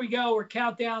says, here we go, we're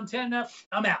countdown 10 up,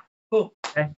 I'm out. Boom.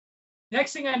 Okay.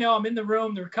 Next thing I know, I'm in the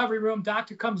room, the recovery room,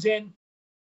 doctor comes in,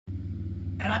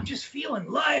 and I'm just feeling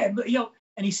light, you know,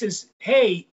 and he says,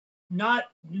 hey, not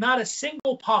a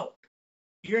single polyp.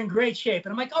 You're in great shape.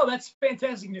 And I'm like, oh, that's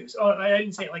fantastic news. Oh, I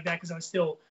didn't say it like that because I was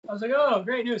like, oh,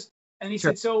 great news. And he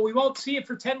said, so we won't see it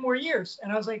for 10 more years.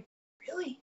 And I was like,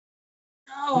 really?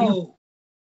 No.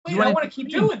 Wait, I want to keep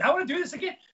doing. I want to do this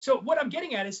again. So what I'm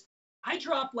getting at is I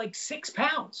dropped like 6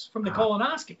 pounds from the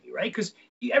colonoscopy, right? Because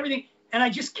everything, and I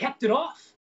just kept it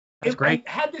off. That's great. I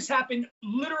had this happen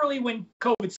literally when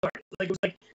COVID started. Like it was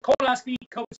like colonoscopy,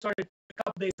 COVID started a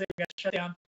couple days later, got shut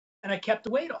down, and I kept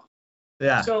the weight off.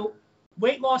 Yeah. So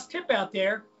weight loss tip out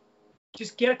there,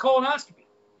 just get a colonoscopy.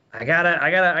 I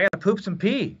gotta poop some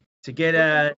pee to get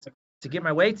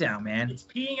my weight down, man. It's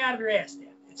peeing out of your ass, Dan.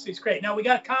 It's great. Now we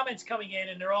got comments coming in,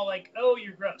 and they're all like, "Oh,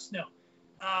 you're gross." No,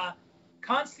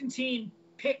 Constantine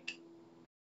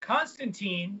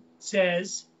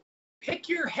says, "Pick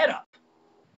your head up."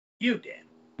 You, Dan.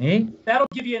 Me? That'll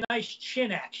give you a nice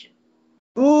chin action.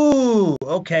 Ooh,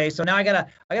 okay. So now I gotta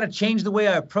change the way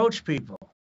I approach people.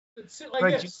 Sit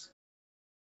like this.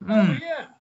 Oh yeah.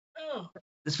 Oh.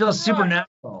 This feels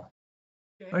supernatural.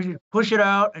 Okay. I should push it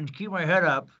out and keep my head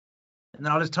up, and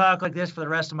then I'll just talk like this for the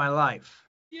rest of my life.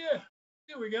 Yeah.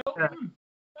 There we go. All right.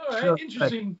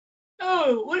 Interesting.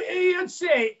 Oh, what do you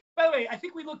say? By the way, I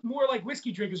think we look more like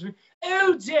whiskey drinkers.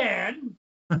 Oh, Dan.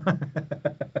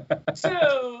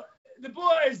 So the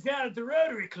boys down at the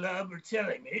Rotary Club are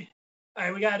telling me. All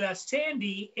right, we got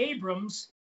Sandy Abrams.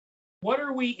 What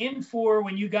are we in for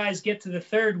when you guys get to the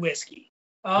third whiskey?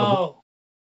 Oh.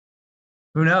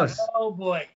 Who knows? Oh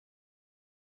boy.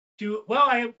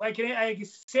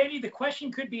 Sandy, the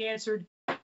question could be answered.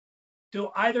 Do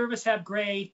either of us have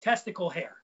gray testicle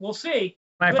hair? We'll see.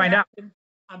 I find out.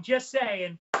 I'm just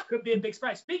saying, could be a big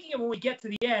surprise. Speaking of when we get to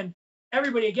the end,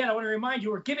 everybody, again, I want to remind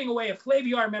you, we're giving away a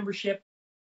Flaviar membership.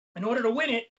 In order to win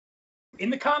it, in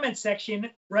the comments section,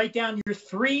 write down your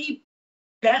 3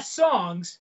 best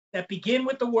songs that begin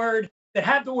with that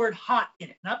have the word hot in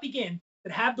it. Not begin,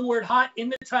 that have the word hot in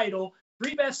the title.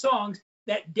 3 best songs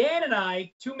that Dan and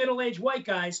I, 2 middle-aged white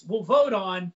guys, will vote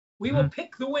on. We will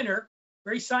pick the winner.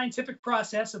 Very scientific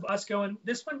process of us going,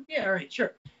 this one? Yeah, all right,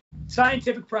 sure.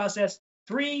 Scientific process.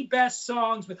 3 best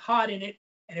songs with hot in it.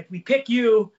 And if we pick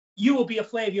you, you will be a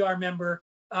Flaviar member.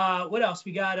 What else?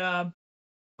 We got,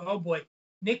 oh boy.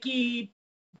 Nikki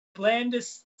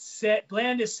Blandis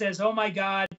says, oh my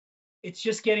God, it's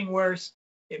just getting worse.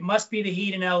 It must be the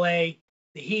heat in LA.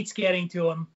 The heat's getting to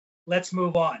them. Let's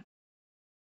move on.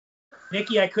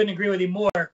 Nikki, I couldn't agree with you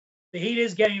more. The heat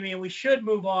is getting to me, and we should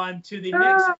move on to the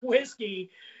next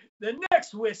whiskey. The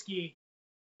next whiskey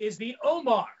is the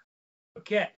Omar.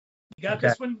 Okay. You got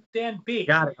this one, Dan B?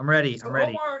 Got it. I'm ready. So I'm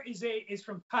ready. Omar is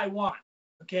from Taiwan.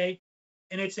 Okay.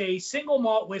 And it's a single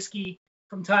malt whiskey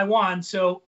from Taiwan.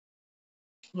 So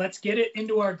let's get it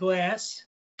into our glass.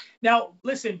 Now,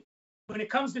 listen, when it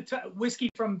comes to whiskey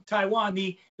from Taiwan,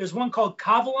 there's one called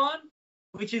Kavalan,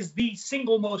 which is the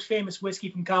single most famous whiskey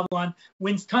from Kavalan,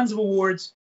 wins tons of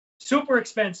awards, super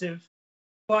expensive,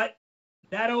 but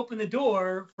that opened the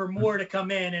door for more to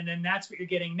come in, and then that's what you're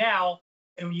getting now,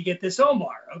 and when you get this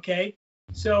Omar, okay?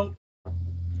 So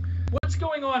what's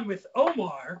going on with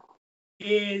Omar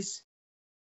is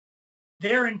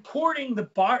they're importing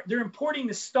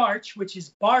the starch, which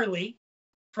is barley,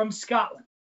 from Scotland.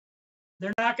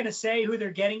 They're not going to say who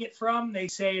they're getting it from. They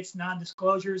say it's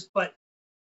non-disclosures, but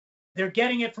they're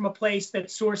getting it from a place that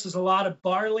sources a lot of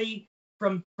barley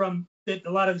from that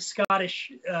a lot of the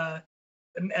Scottish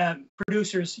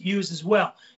producers use as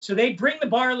well. So they bring the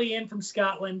barley in from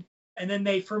Scotland, and then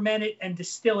they ferment it and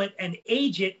distill it and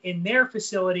age it in their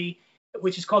facility,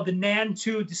 which is called the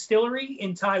Nan-Tu Distillery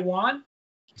in Taiwan.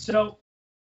 So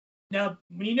now,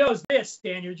 when he knows this,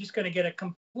 Dan, you're just going to get a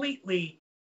completely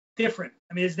different,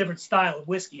 it's a different style of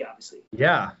whiskey, obviously.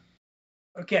 Yeah.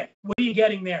 Okay. What are you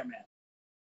getting there, man?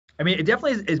 It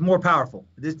definitely is more powerful.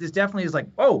 This definitely is like,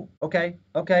 oh, okay.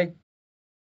 Well,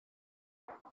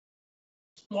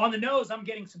 on the nose, I'm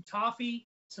getting some toffee,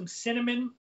 some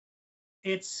cinnamon.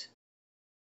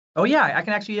 Oh yeah, I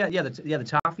can actually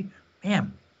the toffee.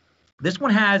 Man, this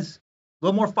one has a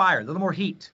little more fire, a little more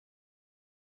heat.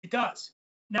 It does.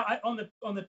 Now, on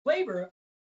the flavor,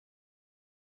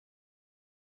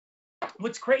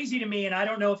 what's crazy to me, and I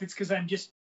don't know if it's because I'm just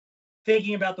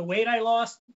thinking about the weight I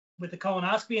lost with the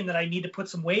colonoscopy and that I need to put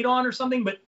some weight on or something,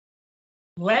 but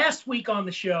last week on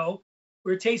the show,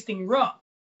 we were tasting rum.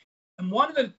 And one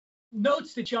of the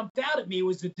notes that jumped out at me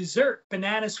was the dessert,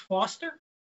 Bananas Foster.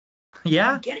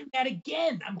 Yeah. I'm getting that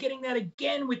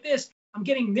again with this. I'm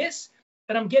getting this,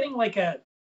 and I'm getting like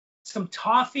some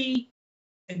toffee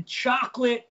and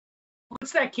chocolate.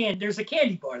 What's that candy? There's a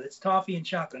candy bar that's toffee and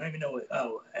chocolate. I don't even know what.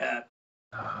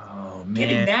 Oh man.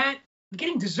 Getting that. I'm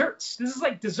getting desserts. This is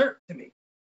like dessert to me.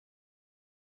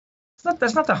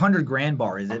 That's not the 100-gram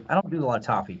bar, is it? I don't do a lot of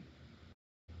toffee.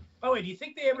 Oh, wait, do you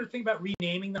think they ever think about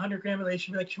renaming the 100-gram? They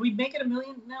should be like, should we make it 1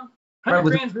 million now? 100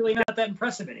 Right, grams really not that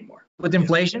impressive anymore. With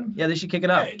inflation? Yeah, they should kick it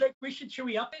up. Yeah, like should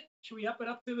we up it? Should we up it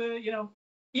up to the,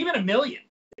 even 1 million?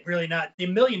 Really not the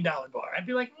 $1 million bar. I'd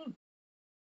be like,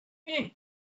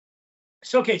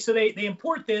 So, okay, so they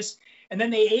import this, and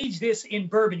then they age this in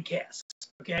bourbon casks,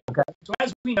 okay? So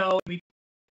as we know,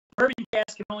 bourbon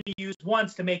casks can only be used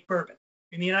once to make bourbon.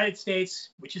 In the United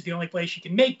States, which is the only place you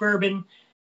can make bourbon,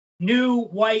 new,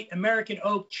 white, American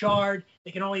oak, charred,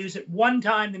 they can only use it one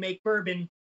time to make bourbon.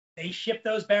 They ship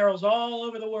those barrels all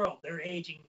over the world. They're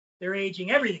aging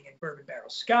everything in bourbon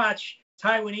barrels. Scotch,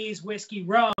 Taiwanese whiskey,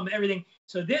 rum, everything.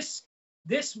 So this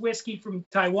whiskey from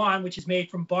Taiwan, which is made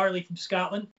from barley from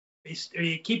Scotland, are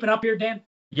you keeping up here, Dan?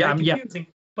 Yeah, Very confusing,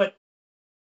 but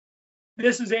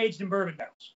this is aged in bourbon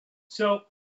barrels. So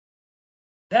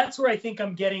that's where I think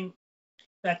I'm getting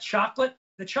that chocolate.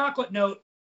 The chocolate note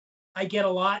I get a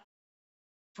lot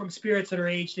from spirits that are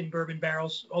aged in bourbon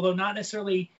barrels, although not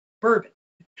necessarily bourbon.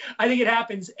 I think it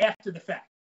happens after the fact.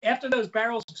 After those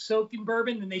barrels are soaked in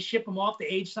bourbon and they ship them off to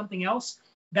age something else,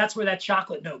 that's where that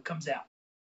chocolate note comes out.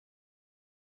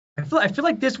 I feel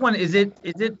like this one, is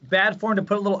it bad form to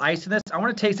put a little ice in this? I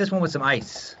want to taste this one with some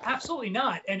ice. Absolutely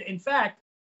not. And in fact,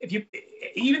 if you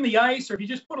even the ice, or if you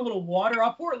just put a little water,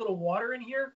 I'll pour a little water in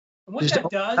here. And what that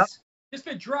does, just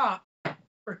a drop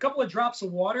or a couple of drops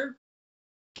of water,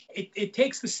 it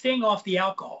takes the sting off the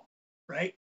alcohol,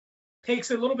 right?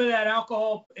 Takes a little bit of that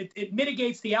alcohol, it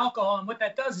mitigates the alcohol, and what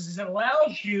that does is it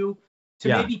allows you to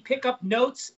maybe pick up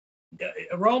notes,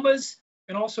 aromas,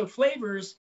 and also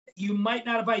flavors that you might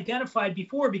not have identified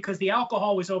before because the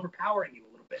alcohol was overpowering you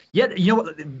a little bit. Yeah,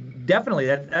 definitely.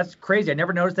 That's crazy. I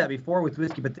never noticed that before with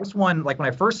whiskey, but this one, like when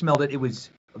I first smelled it, it was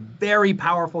very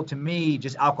powerful to me,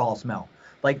 just alcohol smell.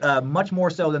 Like much more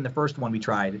so than the first one we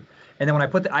tried. And then when I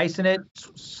put the ice in it,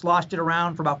 sloshed it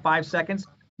around for about 5 seconds,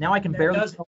 now I can barely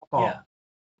smell alcohol.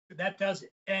 Yeah, that does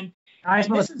it. And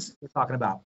this is what we're talking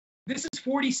about. This is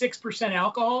 46%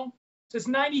 alcohol, so it's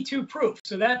 92 proof.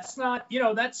 So that's not,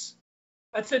 that's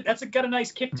it. That's got a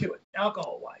nice kick to it,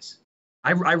 alcohol-wise.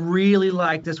 I really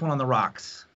like this one on the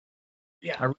rocks.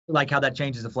 Yeah. I really like how that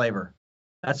changes the flavor.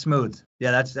 That's smooth.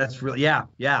 Yeah, that's really, yeah.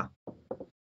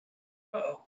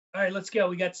 Uh-oh. right, let's go.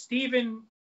 We got Stephen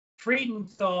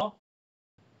Friedenthal.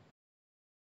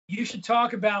 You should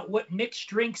talk about what mixed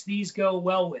drinks these go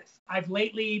well with. I've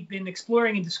lately been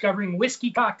exploring and discovering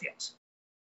whiskey cocktails.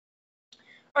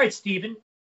 All right, Stephen.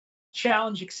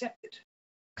 Challenge accepted.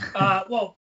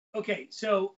 Well, okay,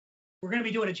 so we're going to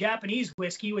be doing a Japanese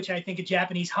whiskey, which I think a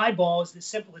Japanese highball is the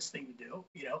simplest thing to do.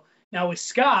 Now with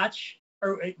Scotch,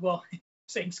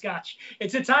 saying Scotch,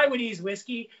 it's a Taiwanese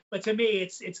whiskey, but to me,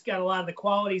 it's got a lot of the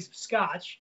qualities of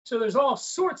Scotch. So there's all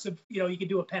sorts of, you can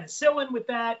do a penicillin with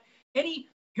that.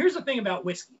 Here's the thing about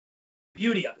whiskey,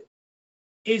 beauty of it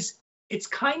is it's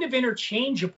kind of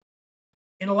interchangeable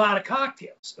in a lot of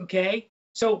cocktails. Okay,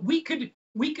 so we could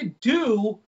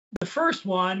do the first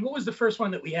one. What was the first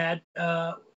one that we had?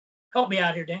 Help me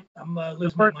out here, Dan. I'm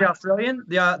losing my mind. The Australian,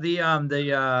 the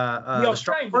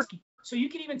Australian whiskey. So you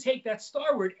can even take that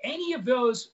starward, any of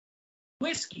those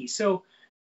whiskeys. So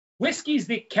whiskey's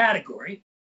the category,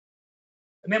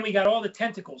 and then we got all the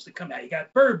tentacles that come out. You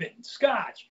got bourbon,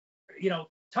 Scotch,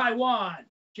 Taiwan,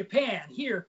 Japan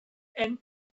here, and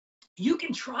you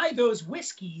can try those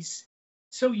whiskeys.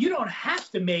 So you don't have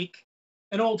to make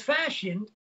an old fashioned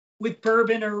with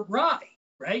bourbon or rye,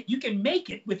 right? You can make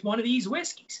it with one of these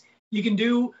whiskeys. You can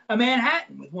do a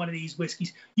Manhattan with one of these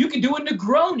whiskeys. You can do a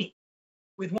Negroni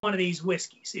with one of these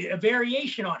whiskeys, a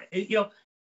variation on it.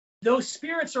 Those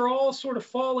spirits are all sort of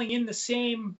falling in the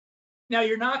same. Now,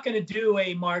 you're not going to do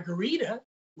a margarita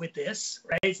with this,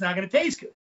 right? It's not going to taste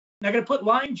good. You're not going to put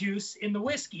lime juice in the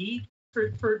whiskey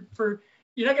for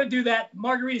you're not going to do that.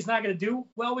 Margarita is not going to do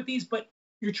well with these, but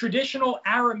your traditional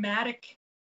aromatic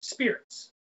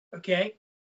spirits, okay?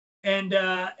 And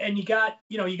you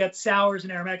got sours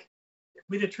and aromatic.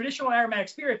 With a traditional aromatic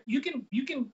spirit, you can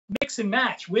mix and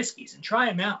match whiskeys and try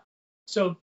them out.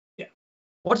 So, yeah.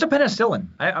 What's a penicillin?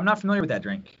 I'm not familiar with that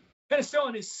drink.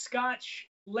 Penicillin is Scotch,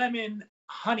 lemon,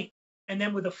 honey, and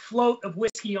then with a float of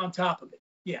whiskey on top of it.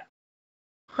 Yeah.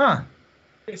 Huh.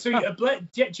 So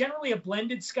generally a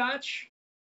blended Scotch,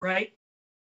 right,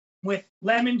 with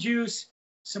lemon juice,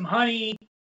 some honey,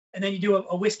 and then you do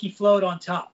a whiskey float on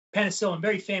top. Penicillin,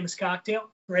 very famous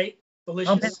cocktail. Great,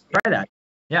 delicious. Okay, try that.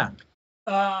 Yeah.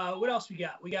 What else we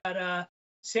got? We got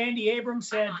Sandy Abrams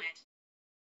said. I'm on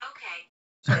it. Okay.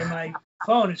 Sorry, my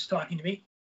phone is talking to me.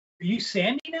 Are you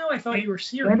Sandy now? I thought you were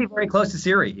Siri. Sandy, very close to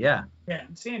Siri. Yeah. Yeah,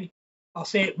 I'm Sandy. I'll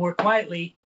say it more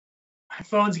quietly. My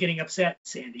phone's getting upset,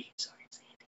 Sandy. Sorry,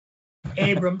 Sandy.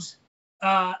 Abrams.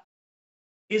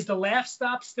 Is the Laugh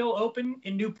Stop still open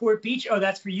in Newport Beach? Oh,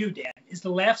 that's for you, Dan. Is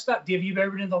the Laugh Stop? Have you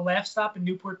ever been to the Laugh Stop in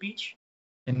Newport Beach?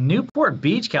 In Newport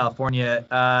Beach, California,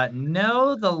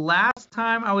 no. The last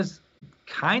time I was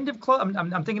kind of close.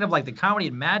 I'm thinking of like the Comedy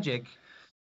and Magic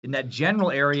in that general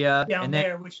area. Down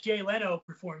there, which Jay Leno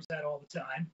performs that all the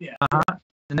time. Yeah.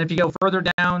 And then if you go further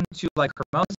down to like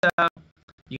Hermosa,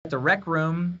 you got the Rec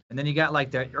Room, and then you got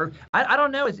like I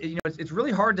don't know. It's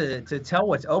really hard to tell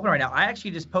what's open right now. I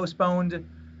actually just postponed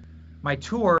my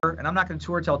tour, and I'm not going to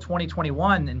tour till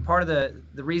 2021. And part of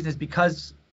the reason is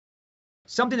because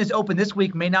something that's open this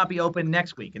week may not be open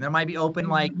next week, and there might be open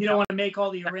like. You don't want to make all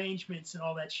the arrangements and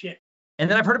all that shit. And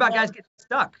then I've heard about guys getting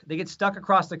stuck. They get stuck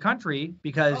across the country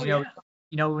because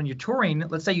when you're touring,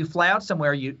 let's say you fly out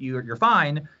somewhere, you're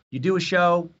fine. You do a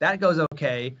show, that goes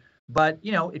okay. But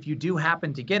if you do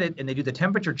happen to get it, and they do the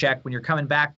temperature check when you're coming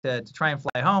back to try and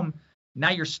fly home,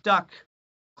 now you're stuck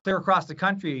clear across the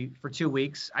country for 2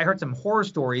 weeks. I heard some horror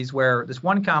stories where this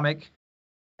one comic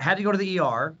had to go to the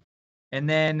ER, and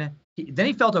then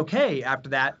he felt okay after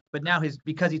that. But now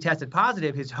because he tested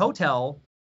positive, his hotel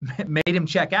made him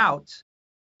check out.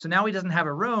 So now he doesn't have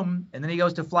a room, and then he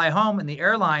goes to fly home, and the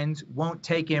airlines won't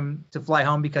take him to fly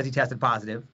home because he tested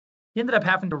positive. He ended up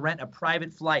having to rent a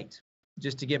private flight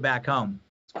just to get back home.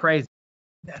 It's crazy.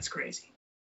 That's crazy.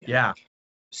 Yeah.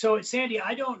 So, Sandy,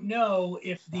 I don't know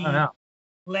if the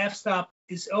Laugh Stop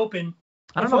is open.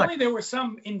 If only there was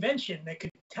some invention that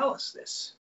could tell us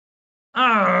this. If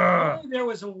only there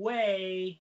was a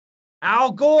way.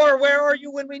 Al Gore, where are you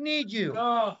when we need you?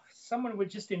 Oh, someone would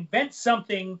just invent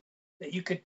something that you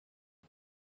could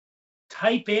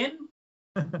type in.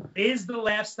 Is the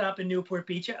Laugh Stop in Newport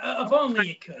Beach? If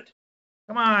only it could.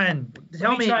 Come on,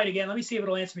 tell me. Let me try it again. Let me see if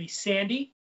it'll answer me.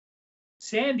 Sandy.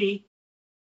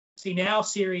 See, now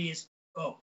Siri is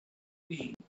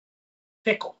being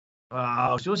fickle.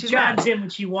 Oh, she's chimes in when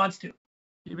she wants to.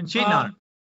 You've been cheating on her.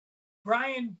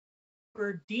 Brian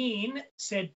Burdine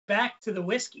said, "Back to the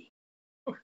whiskey."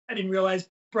 I didn't realize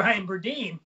Brian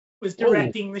Burdine was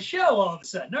directing the show all of a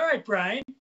sudden. All right, Brian.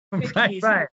 Right.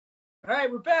 All right,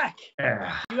 we're back.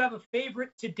 Yeah. Do you have a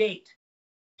favorite to date?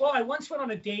 Well, I once went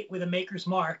on a date with a Maker's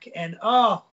Mark, and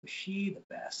was she the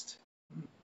best?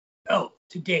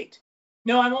 to date.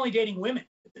 No, I'm only dating women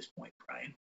at this point,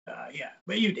 Brian. Yeah.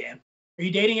 What about you, Dan? Are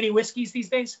you dating any whiskeys these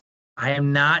days? I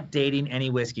am not dating any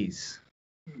whiskeys.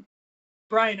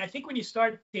 Brian, I think when you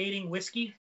start dating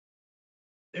whiskey,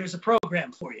 there's a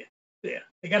program for you. Yeah,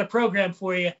 they got a program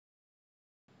for you.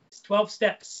 It's 12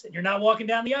 steps, and you're not walking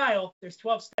down the aisle. There's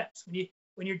 12 steps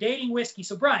when you're dating whiskey.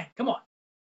 So Brian, come on,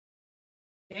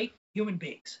 date human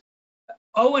beings.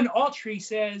 Owen Altree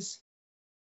says,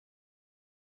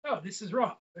 "Oh, this is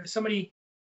wrong." There's somebody.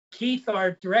 Keith,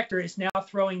 our director, is now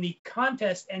throwing the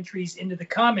contest entries into the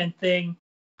comment thing.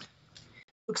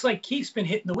 Looks like Keith's been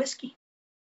hitting the whiskey.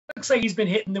 Looks like he's been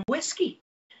hitting the whiskey.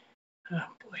 Oh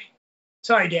boy.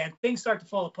 Sorry, Dan. Things start to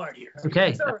fall apart here.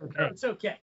 Okay. It's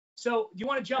okay. So, do you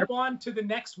want to jump on to the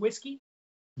next whiskey?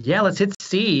 Yeah, let's hit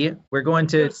C. We're going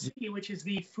to C, which is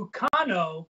the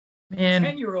Fukano 10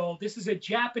 10-year-old. This is a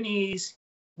Japanese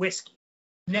whiskey.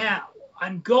 Now,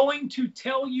 I'm going to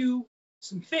tell you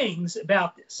some things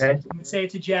about this. Okay. I'm going to say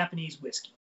it's a Japanese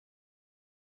whiskey.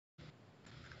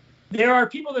 There are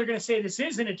people that are going to say this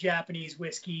isn't a Japanese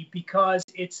whiskey because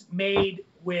it's made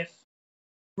with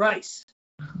rice.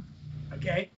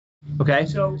 Okay? Okay.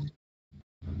 So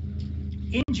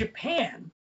in Japan,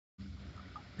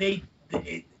 Fukano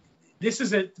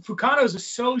is a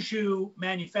soju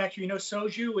manufacturer. You know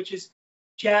soju, which is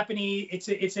Japanese.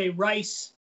 It's a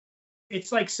rice.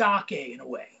 It's like sake in a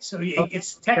way. So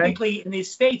it's technically in the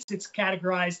States, it's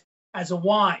categorized as a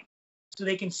wine. So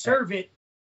they can serve it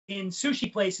in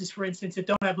sushi places, for instance, that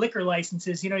don't have liquor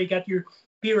licenses. You know, you got your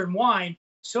beer and wine.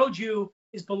 Soju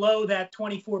is below that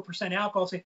 24% alcohol.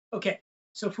 So, okay,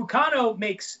 so Fukano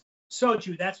makes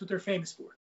soju. That's what they're famous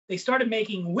for. They started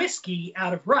making whiskey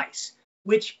out of rice,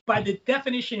 which by the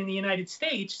definition in the United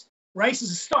States, rice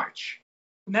is a starch.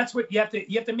 And that's what you have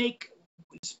to make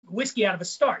whiskey out of a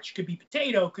starch. Could be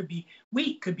potato, could be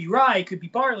wheat, could be rye, could be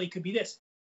barley, could be this.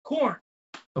 Corn.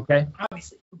 Okay.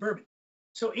 Obviously, for bourbon.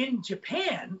 So in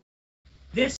Japan,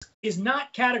 this is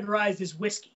not categorized as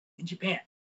whiskey in Japan,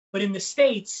 but in the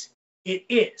States, it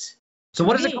is. So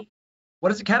what is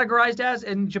it categorized as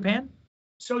in Japan?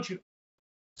 Soju.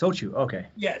 Soju. Okay.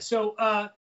 Yeah. So,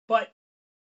 but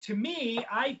to me,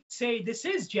 I say this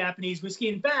is Japanese whiskey.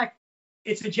 In fact,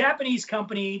 it's a Japanese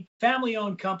company,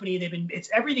 family-owned company. It's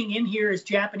everything in here is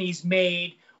Japanese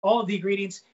made, all of the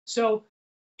ingredients. So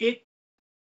it,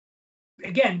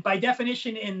 again, by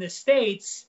definition in the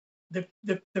States, the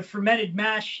fermented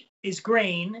mash is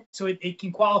grain, so it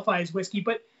can qualify as whiskey.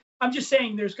 But I'm just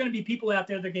saying there's going to be people out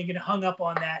there that are going to get hung up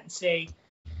on that and say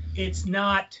it's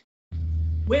not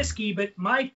whiskey. But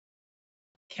my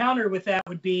counter with that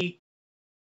would be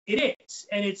it is,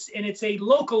 and it's a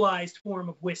localized form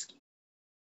of whiskey.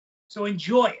 So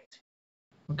enjoy it.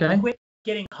 Okay. Quit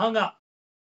getting hung up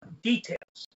on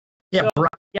details. Yeah,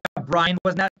 So, Brian,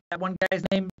 wasn't that one guy's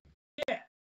name? Yeah.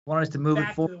 Want us to move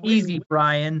Back it forward. to the whiskey. Easy,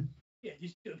 Brian. Yeah,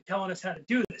 just telling us how to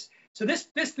do this. So this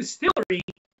distillery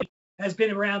has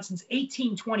been around since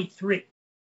 1823.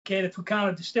 Okay, the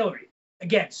Fukano distillery.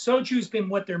 Again, soju's been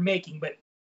what they're making, but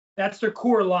that's their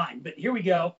core line. But here we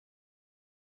go.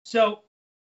 So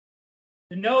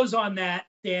the nose on that,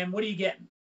 Dan, what are you getting?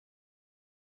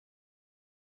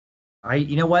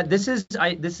 You know what? This is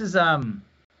I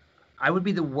would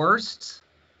be the worst.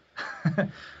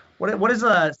 What is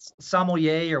a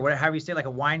sommelier or whatever you say, like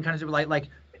a wine kind of like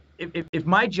if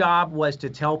my job was to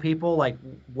tell people like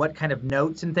what kind of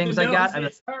notes and things I got,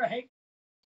 all right.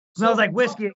 Smells like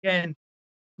whiskey again.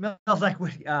 Smells like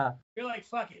whiskey. You're like,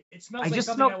 fuck it. It smells I like just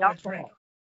something smell I the want to drink. alcohol.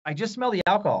 I just smell the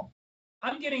alcohol.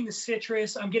 I'm getting the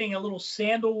citrus. I'm getting a little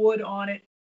sandalwood on it.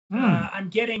 I'm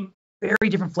getting very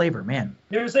different flavor, man.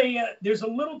 There's a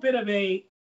little bit of a,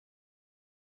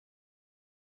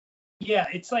 yeah,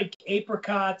 it's like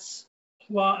apricots,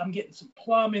 plum. I'm getting some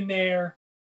plum in there.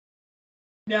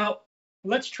 Now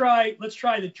let's try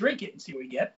to drink it and see what we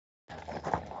get.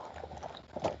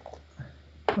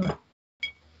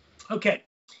 Okay,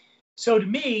 so to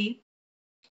me,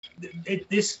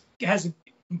 this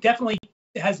definitely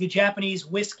has the Japanese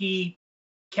whiskey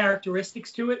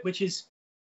characteristics to it, which is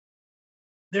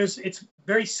it's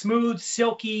very smooth,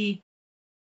 silky.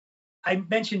 I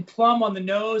mentioned plum on the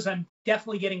nose. I'm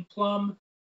definitely getting plum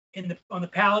on the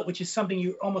palate, which is something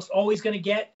you're almost always going to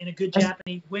get in a good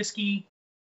Japanese whiskey.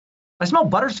 I smell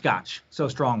butterscotch so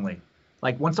strongly.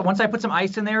 Like once I put some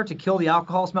ice in there to kill the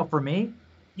alcohol smell for me.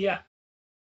 Yeah.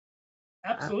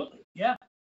 Absolutely. Yeah.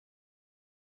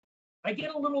 I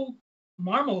get a little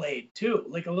marmalade too,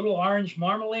 like a little orange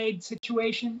marmalade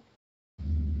situation.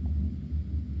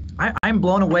 I'm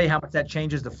blown away how much that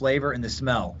changes the flavor and the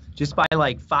smell just by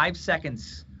like 5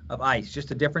 seconds of ice. Just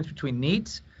the difference between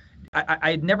neat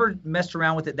I had never messed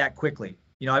around with it that quickly.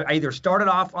 You know, I either started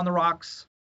off on the rocks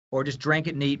or just drank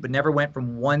it neat, but never went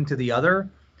from one to the other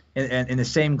in the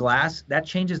same glass. That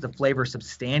changes the flavor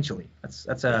substantially. That's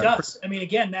it does. I mean,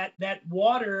 again, that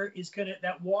water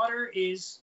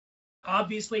is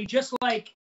obviously just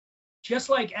like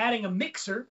adding a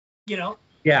mixer. You know,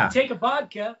 yeah. You take a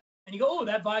vodka and you go, oh,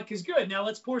 that vodka's good. Now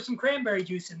let's pour some cranberry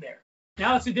juice in there.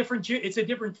 Now it's a different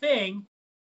thing.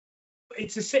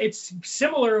 It's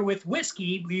similar with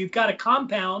whiskey, where you've got a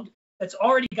compound that's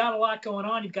already got a lot going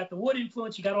on. You've got the wood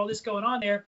influence. You got all this going on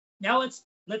there. Now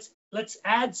let's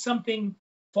add something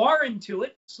foreign to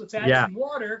it. So let's add some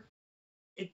water.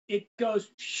 It goes,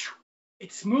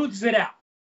 it smooths it out.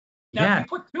 Now, if you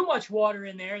put too much water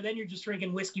in there, then you're just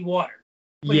drinking whiskey water.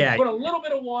 But you put a little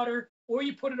bit of water, or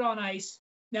you put it on ice.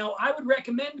 Now, I would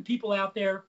recommend to people out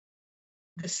there,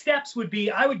 the steps would be,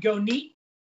 I would go neat,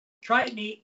 try it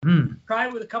neat, try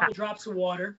it with a couple drops of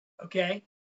water, okay?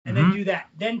 And then do that.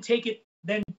 Then take it,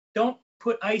 then don't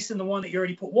put ice in the one that you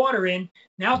already put water in.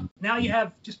 Now you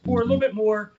have, just pour a little bit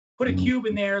more, put a cube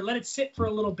in there, let it sit for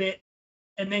a little bit,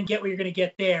 and then get what you're going to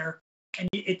get there. And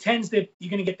it tends to, you're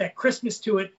going to get that crispness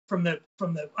to it from the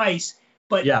ice.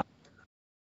 But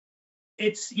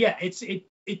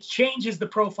it changes the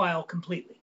profile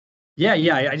completely.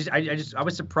 I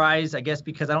was surprised, I guess,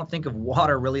 because I don't think of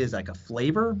water really as like a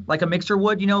flavor, like a mixer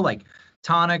would, you know, like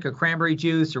tonic or cranberry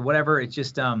juice or whatever. It's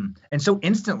just and so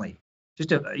instantly,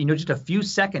 just a few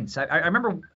seconds. I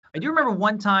do remember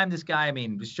one time this guy, I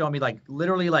mean, was showing me like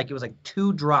literally like it was like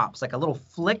 2 drops, like a little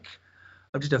flick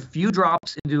of just a few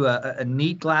drops into a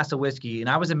neat glass of whiskey, and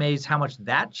I was amazed how much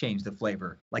that changed the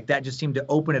flavor. Like that just seemed to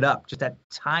open it up, just that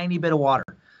tiny bit of water.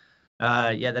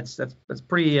 That's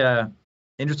pretty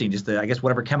interesting. Just I guess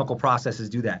whatever chemical processes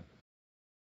do that.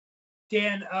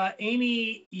 Dan,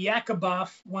 Amy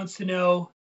Yakuboff wants to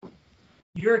know,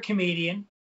 you're a comedian.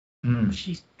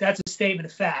 That's a statement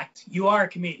of fact. You are a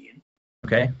comedian.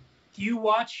 Okay. Do you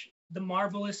watch The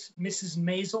Marvelous Mrs.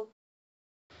 Maisel?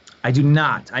 I do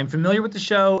not. I'm familiar with the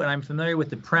show and I'm familiar with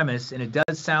the premise, and it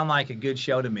does sound like a good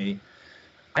show to me.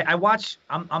 I watch.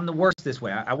 I'm the worst this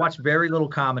way. I watch very little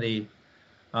comedy.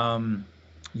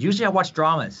 Usually I watch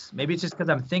dramas. Maybe it's just because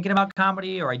I'm thinking about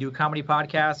comedy or I do a comedy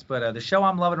podcast. But the show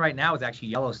I'm loving right now is actually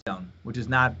Yellowstone, which is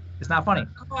not. It's not funny.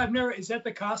 Oh, I've never. Is that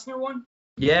the Costner one?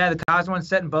 Yeah, the Costner one's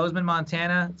set in Bozeman,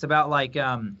 Montana. It's about like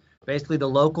basically the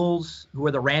locals who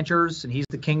are the ranchers, and he's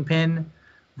the kingpin,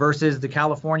 versus the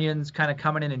Californians kind of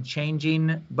coming in and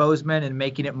changing Bozeman and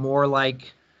making it more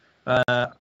like,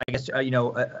 I guess,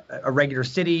 a regular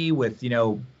city with,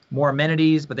 more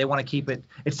amenities, but they want to keep it.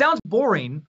 It sounds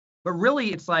boring, but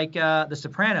really it's like The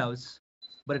Sopranos,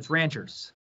 but it's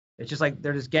ranchers. It's just like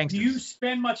they're just gangsters. Do you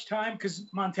spend much time, because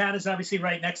Montana's obviously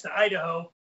right next to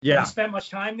Idaho. Yeah. Do you spend much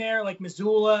time there, like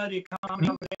Missoula? Do you come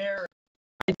over there?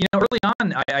 Early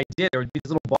on, I did. There would be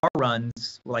these little bar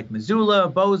runs like Missoula,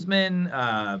 Bozeman,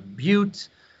 Butte,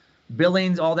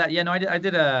 Billings, all that. Yeah, no,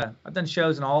 I've done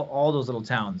shows in all those little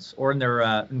towns, or in their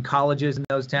in colleges in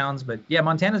those towns. But yeah,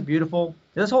 Montana's beautiful.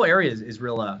 This whole area is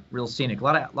real scenic. A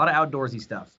lot of outdoorsy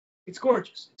stuff. It's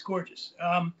gorgeous. It's gorgeous.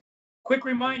 Quick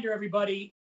reminder,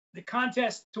 everybody: the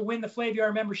contest to win the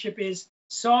Flaviar membership is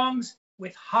songs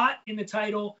with "hot" in the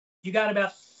title. You got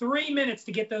about 3 minutes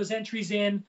to get those entries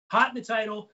in. Hot in the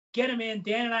title, get them in.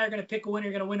 Dan and I are going to pick a winner.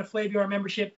 You're going to win a Flaviar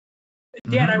membership.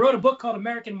 Dan, I wrote a book called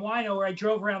American Wino, where I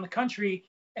drove around the country.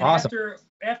 And awesome.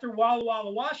 after Walla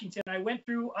Walla, Washington, I went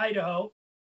through Idaho.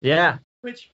 Yeah.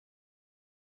 Which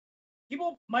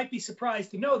people might be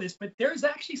surprised to know this, but there's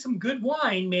actually some good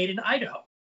wine made in Idaho.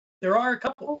 There are a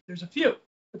couple. There's a few.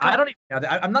 I don't even know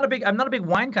that. I'm not a big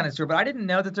wine connoisseur, but I didn't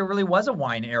know that there really was a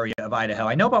wine area of Idaho.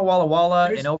 I know about Walla Walla.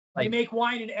 They make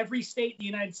wine in every state in the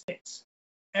United States.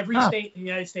 Every state in the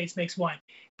United States makes wine.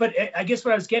 But I guess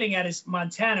what I was getting at is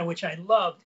Montana, which I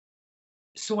loved.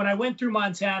 So when I went through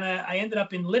Montana, I ended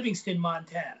up in Livingston,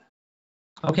 Montana.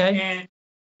 Okay. And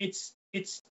it's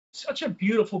such a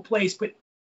beautiful place, but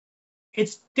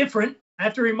it's different. I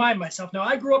have to remind myself. Now,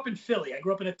 I grew up in Philly. I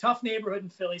grew up in a tough neighborhood in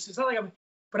Philly. So it's not like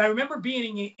but I remember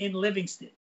being in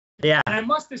Livingston. Yeah. And I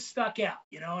must have stuck out,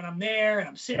 and I'm there and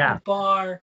I'm sitting at the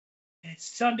bar and it's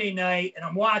Sunday night and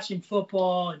I'm watching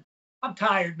football and I'm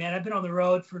tired, man. I've been on the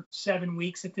road for 7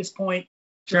 weeks at this point,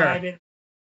 driving.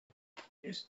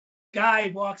 This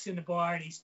guy walks in the bar and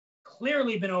he's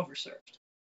clearly been overserved.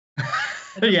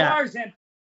 And the bar's empty.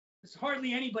 There's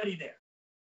hardly anybody there.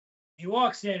 He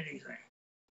walks in and he's like,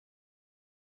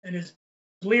 and his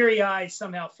bleary eyes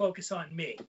somehow focus on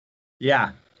me.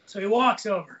 Yeah. So he walks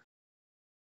over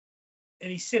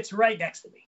and he sits right next to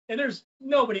me. And there's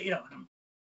nobody,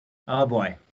 Oh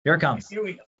boy, here it comes. Here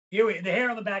we go. the hair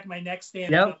on the back of my neck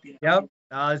standing Yep. up. You know? Yep.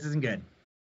 Oh, this isn't good.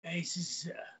 And he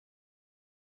says,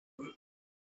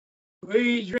 what are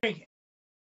you drinking?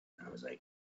 I was like,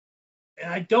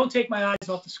 and I don't take my eyes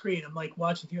off the screen. I'm like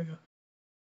watching the video.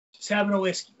 Just having a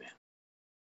whiskey, man.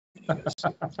 And he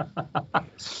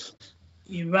goes,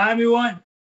 you buy me one?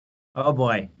 Oh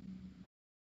boy.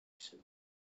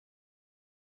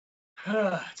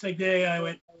 It's like the day I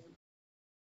went,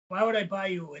 why would I buy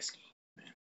you a whiskey,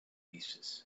 man? He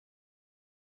says,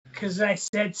 because I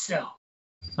said so.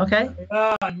 Okay.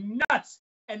 Oh, nuts.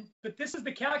 But this is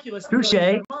the calculus that goes Touche.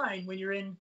 in your mind when you're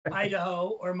in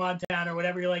Idaho or Montana or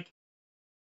whatever. You're like,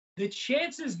 the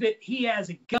chances that he has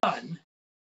a gun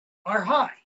are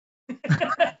high.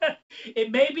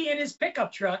 It may be in his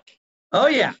pickup truck. Oh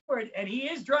yeah. And he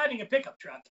is driving a pickup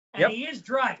truck. And Yep. he is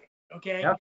driving. Okay.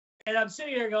 Yep. And I'm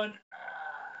sitting there going,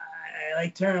 I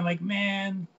turn. I'm like,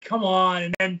 man, come on.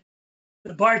 And then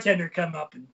the bartender come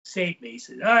up and saved me. He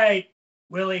said, all right,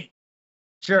 Willie.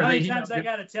 Sure. How many times I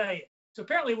got to tell you? So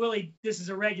apparently, Willie, this is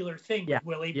a regular thing Yeah,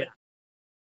 with Willie. yeah.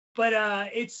 But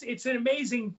it's an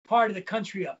amazing part of the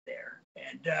country up there,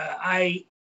 and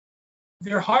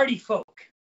they're hardy folk.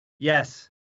 Yes.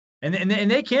 And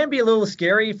they can be a little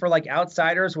scary for like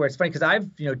outsiders, where it's funny because I've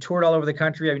toured all over the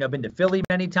country. I've been to Philly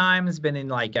many times, been in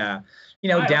like My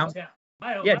down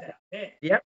hometown.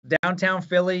 Yep. Downtown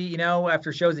Philly,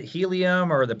 after shows at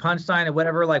Helium or the Punchline or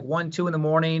whatever, like 1, 2 in the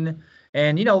morning.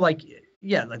 And, like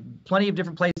plenty of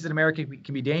different places in America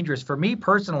can be dangerous. For me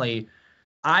personally,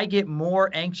 I get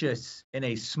more anxious in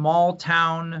a small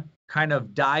town kind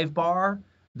of dive bar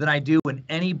than I do in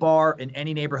any bar in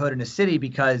any neighborhood in a city,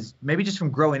 because maybe just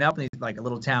from growing up in like a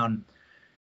little town,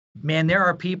 man, there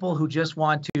are people who just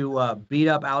want to beat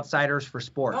up outsiders for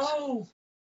sports. Oh,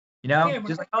 man,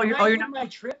 just like, you're not my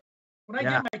trip. When I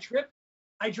did my trip,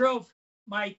 I drove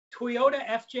my Toyota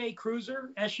FJ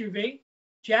Cruiser SUV,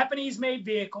 Japanese-made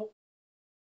vehicle,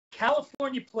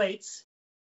 California plates.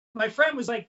 My friend was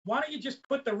like, "Why don't you just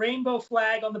put the rainbow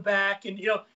flag on the back?" And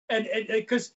and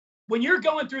because when you're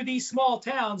going through these small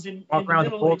towns in the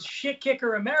middle of shit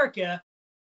kicker America,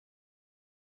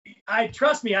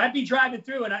 trust me, I'd be driving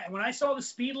through, and when I saw the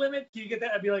speed limit, do you get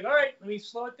that? I'd be like, all right, let me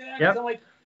slow it down. Yep. I'm like,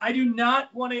 I don't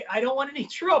want any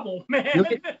trouble, man.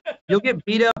 You'll get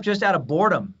beat up just out of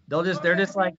boredom. They're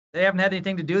just like, they haven't had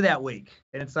anything to do that week.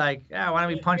 And it's like, why don't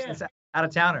we punch this out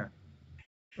of towner?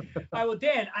 Well,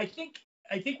 Dan, I think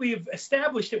we've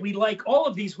established that we like all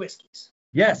of these whiskeys.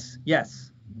 Yes.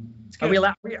 Are we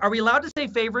allowed to say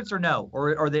favorites or no?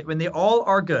 Or when they all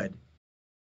are good?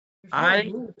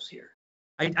 Rules here.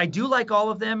 I do like all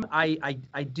of them. I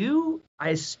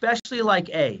especially like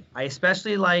A. I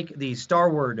especially like the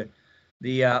Starward,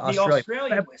 the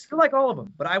Australian whiskey. I do like all of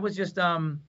them, but I was just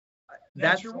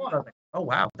that's your one. Oh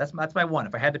wow, that's my one.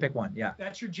 If I had to pick one, yeah.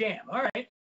 That's your jam. All right.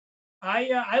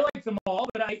 I like them all,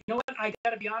 but you know what? I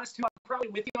got to be honest too. I'm probably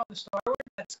with you on the Starward.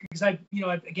 That's because I've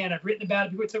written about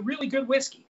it before. It's a really good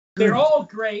whiskey. They're all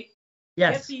great.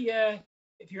 Yes.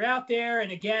 If you're out there,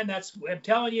 and again, that's what I'm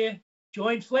telling you.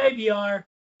 Join Flaviar.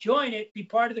 Join it. Be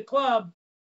part of the club,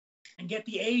 and get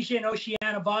the Asia and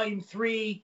Oceania Volume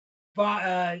 3,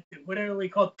 whatever we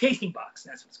call it, tasting box.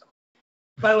 That's what it's called.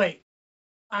 By the way,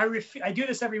 I do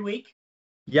this every week.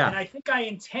 Yeah. And I think I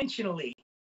intentionally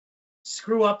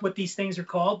screw up what these things are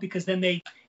called, because then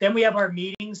we have our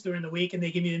meetings during the week and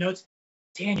they give me the notes.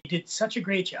 Dan, you did such a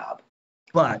great job.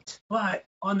 But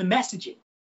on the messaging,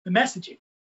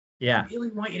 yeah, I really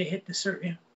want you to hit the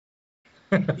certain.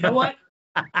 You know what?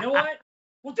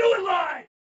 We'll do it live.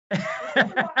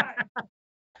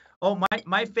 Oh,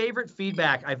 my favorite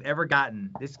feedback I've ever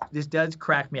gotten. This does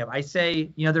crack me up. I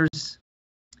say, there's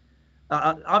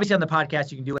obviously on the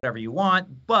podcast you can do whatever you want,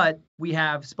 but we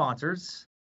have sponsors,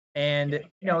 and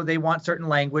they want certain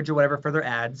language or whatever for their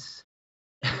ads.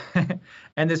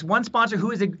 And this one sponsor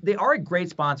they are a great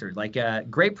sponsor, like a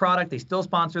great product. They still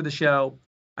sponsor the show.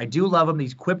 I do love them.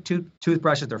 These Quip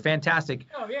toothbrushes, they're fantastic.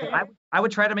 Oh, yeah. I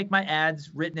would try to make my ads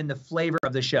written in the flavor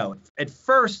of the show. At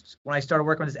first, when I started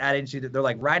working with this ad agency, they're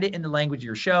like, write it in the language of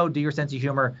your show, do your sense of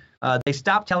humor. They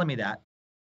stopped telling me that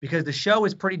because the show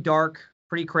is pretty dark,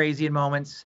 pretty crazy in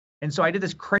moments. And so I did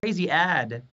this crazy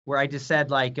ad where I just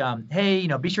said like, hey,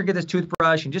 be sure to get this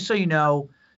toothbrush. And just so you know,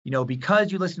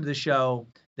 because you listen to the show,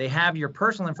 they have your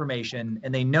personal information,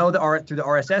 and they know through the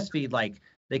RSS feed, like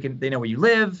they know where you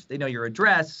live, they know your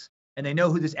address, and they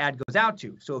know who this ad goes out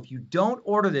to. So if you don't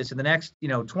order this in the next,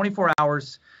 24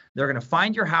 hours, they're going to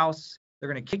find your house,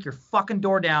 they're going to kick your fucking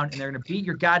door down, and they're going to beat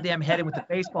your goddamn head in with a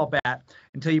baseball bat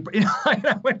until you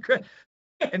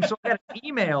and so I got an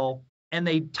email, and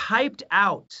they typed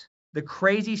out the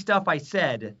crazy stuff I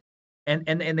said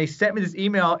and they sent me this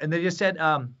email, and they just said,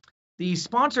 the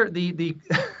sponsor, the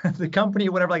the company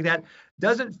or whatever like that,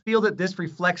 doesn't feel that this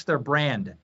reflects their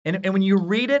brand. And when you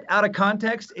read it out of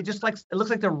context, it looks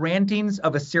like the rantings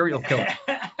of a serial killer.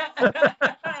 Yeah.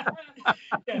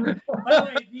 By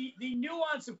the way, the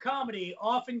nuance of comedy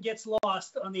often gets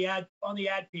lost on the ad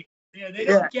people. Yeah, they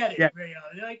don't get it. Yeah. You know,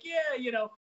 they're like,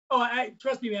 oh,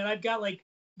 trust me, man. I've got like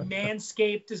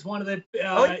Manscaped is one of the,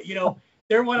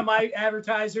 they're one of my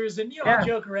advertisers, and I'll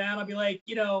joke around. I'll be like,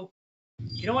 you don't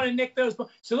want to nick those.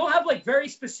 So they'll have like very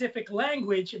specific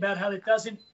language about how it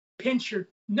doesn't pinch your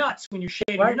nuts when you're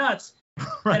shaving your nuts.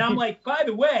 Right. And I'm like, by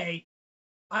the way,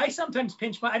 I sometimes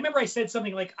pinch I remember I said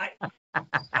something like,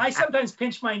 I sometimes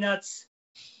pinch my nuts,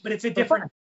 but it's a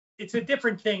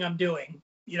different thing I'm doing,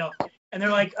 and they're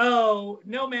like, oh,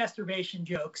 no masturbation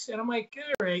jokes. And I'm like,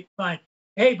 all right, fine.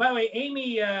 Hey, by the way,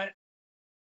 Amy,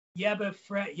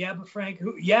 Yakuboff,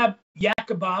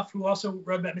 who also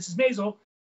wrote about Mrs. Maisel.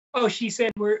 Oh, she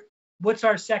said, what's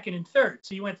our second and third?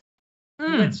 So you went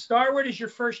Starward is your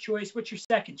first choice. What's your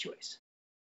second choice?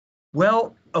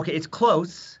 Well, okay, it's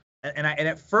close. And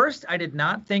at first I did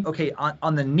not think, okay,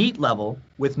 on the neat level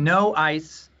with no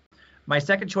ice, my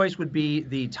second choice would be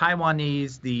the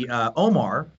Taiwanese, the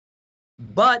Omar.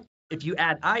 But if you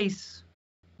add ice,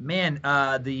 man,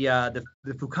 the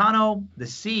Fukano, the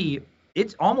C,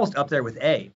 it's almost up there with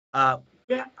A.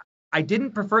 Yeah. I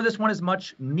didn't prefer this one as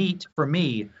much neat for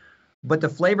me, but the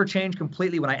flavor changed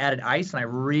completely when I added ice, and I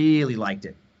really liked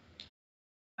it.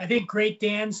 I think great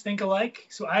Dans think alike.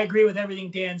 So I agree with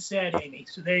everything Dan said, Amy.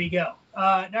 So there you go.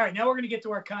 All right, now we're going to get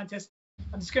to our contest.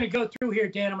 I'm just going to go through here,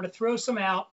 Dan. I'm going to throw some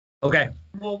out. Okay.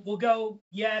 We'll go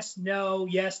yes, no,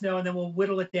 and then we'll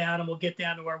whittle it down, and we'll get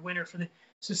down to our winner for the.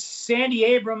 So Sandy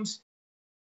Abrams,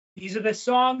 these are the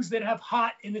songs that have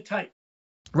hot in the title.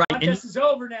 Right. The contest is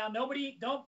over now. Nobody,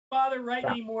 don't bother writing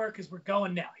anymore because we're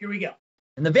going now. Here we go.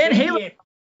 And the Van Halen,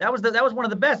 that was one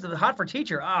of the best. The Hot for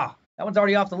Teacher. That one's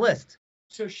already off the list.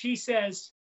 So she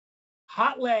says,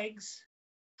 hot legs,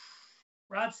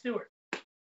 Rod Stewart.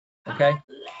 Okay. Hot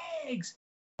legs.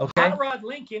 Okay. Hot Rod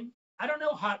Lincoln. I don't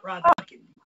know Hot Rod Lincoln.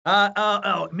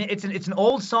 Man, it's an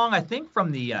old song, I think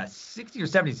from the 60s or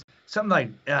 70s. Something like,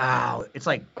 it's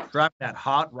like driving that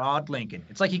Hot Rod Lincoln.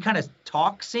 It's like he kind of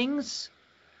sings.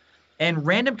 And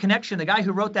Random Connection, the guy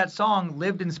who wrote that song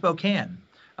lived in Spokane.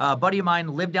 A buddy of mine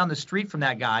lived down the street from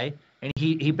that guy, and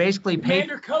he basically paid.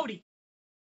 Commander Cody.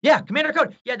 Yeah, Commander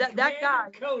Cody. Yeah, that guy.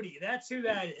 Cody, that's who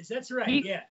that is. That's right.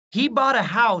 He bought a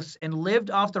house and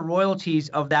lived off the royalties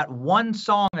of that one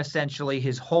song essentially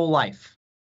his whole life.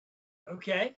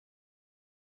 Okay.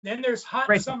 Then there's Hot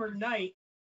Summer Night,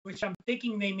 which I'm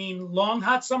thinking they mean Long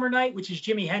Hot Summer Night, which is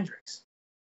Jimi Hendrix,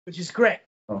 which is great.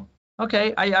 Oh.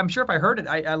 Okay, I'm sure if I heard it.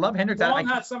 I love Hendrix. Long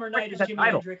Hot Summer Night is Jimi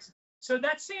Hendrix. So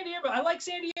that's Sandy Abrams. I like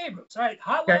Sandy Abrams. All right,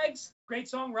 Hot Legs, great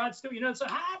song. Rod Stewart, so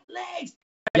Hot Legs.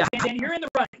 Right, yeah. And you're in the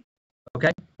running.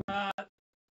 Okay.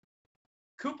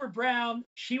 Cooper Brown,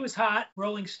 She Was Hot,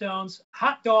 Rolling Stones.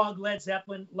 Hot Dog, Led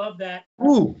Zeppelin, love that.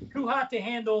 Ooh. Too Hot to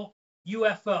Handle,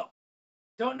 UFO.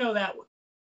 Don't know that one.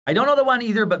 I don't know the one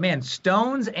either, but man,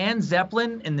 Stones and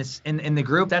Zeppelin in the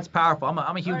group, that's powerful.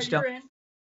 I'm a huge Stone.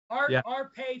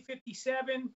 Arpay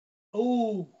 57.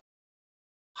 Ooh.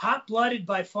 Hot Blooded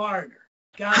by Foreigner.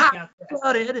 Hot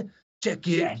Blooded. Check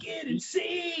it and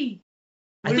see.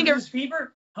 I think it's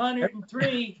Fever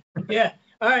 103. Yeah.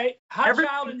 All right. Hot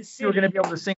Child in the City. We're gonna be able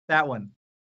to sing that one.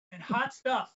 And Hot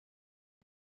Stuff.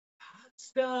 Hot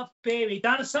Stuff, baby.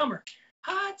 Donna Summer.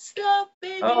 Hot Stuff,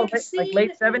 baby. Oh, like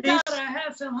late 70s. Gotta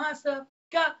have some hot stuff.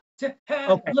 Got to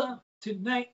have love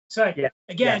tonight. Sorry. Yeah.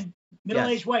 Again,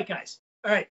 middle-aged white guys.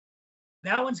 All right.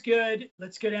 That one's good.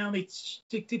 Let's go down.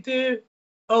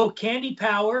 Candy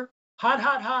Power. Hot,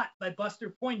 Hot, Hot by Buster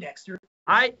Poindexter.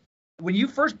 When you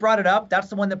first brought it up, that's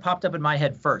the one that popped up in my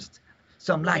head first.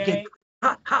 So I'm like,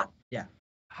 hot, hot. Yeah.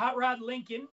 Hot Rod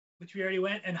Lincoln, which we already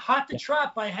went, and Hot to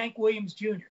Trot by Hank Williams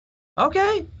Jr.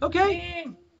 Okay.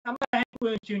 Dang, I'm a Hank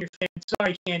Williams Jr. fan.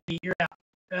 Sorry, Candy, you're out.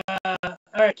 All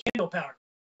right, Candle Power.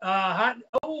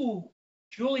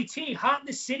 Julie T. Hot in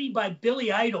the City by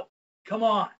Billy Idol. Come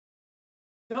on.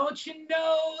 Don't you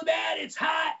know that it's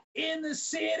hot in the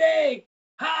city?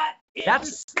 Hot in the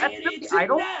city tonight.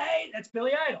 Idol? That's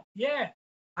Billy Idol. Yeah.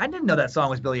 I didn't know that song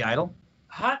was Billy Idol.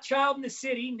 Hot Child in the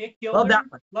City, Nick Gilder.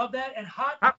 Love that. And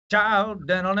Hot Child.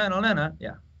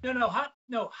 Yeah.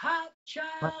 Hot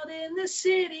Child in the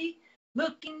City,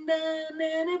 looking down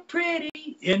and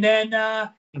pretty. And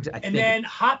then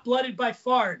Hot Blooded by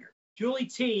Foreigner. Julie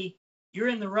T, you're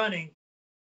in the running.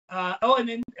 And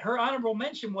then her honorable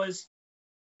mention was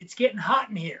It's Getting Hot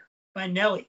in Here by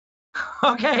Nelly.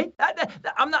 Okay.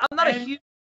 I'm not a huge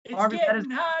It's Harvey, that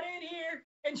getting hot in here,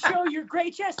 and show your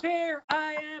great chest hair.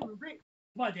 I am a great.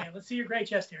 Come on, Dan. Let's see your great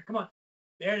chest hair. Come on.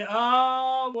 There.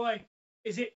 Oh boy.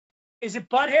 Is it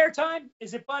butt hair time?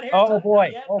 Is it butt hair time? Oh boy.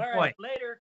 Not yet? Oh All right,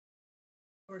 later.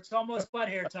 Or it's almost butt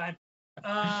hair time.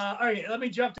 All right, let me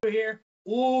jump to here.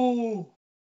 Ooh.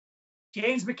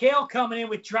 James McHale coming in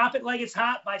with "Drop It Like It's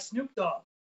Hot" by Snoop Dogg.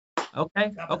 Okay.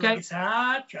 Drop it like it's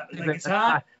hot. Drop it like it's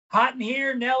hot. Hot in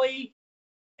here, Nelly.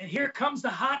 And here comes the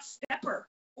hot stepper.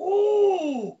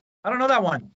 Ooh. I don't know that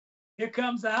one. Here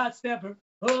comes the hot stepper.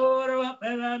 Hold her up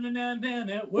and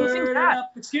word it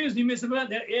up. Excuse me, Miss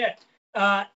Amanda. Yeah.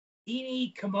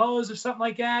 Eni Kamos or something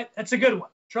like that. That's a good one.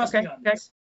 Trust me on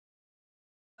this.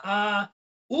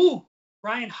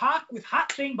 Brian Hawk with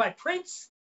 "Hot Thing" by Prince.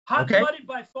 Hot Blooded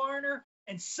by Foreigner.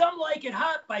 And "Some Like It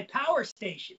Hot" by Power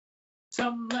Station.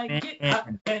 Some like it hot.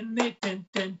 Damn.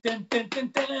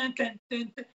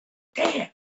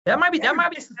 That might be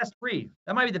the best three.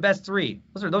 That might be the best three.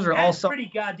 Those are all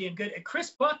pretty goddamn good. And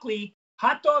Chris Buckley,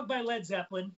 "Hot Dog" by Led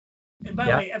Zeppelin. And by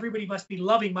the way, everybody must be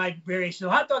loving my variation. So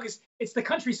 "Hot Dog" it's the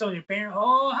country song.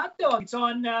 Oh, "Hot Dog." It's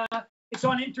on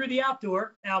In Through the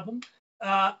Outdoor album.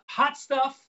 "Hot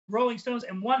Stuff," Rolling Stones,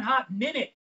 and "One Hot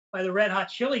Minute" by the Red Hot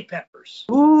Chili Peppers.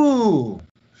 Ooh,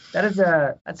 that's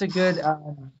a good.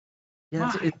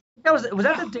 Was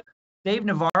that the Dave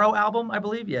Navarro album? I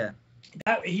believe. Yeah.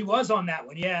 He was on that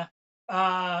one. Yeah.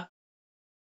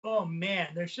 Oh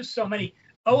man, there's just so many.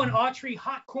 Owen Autry,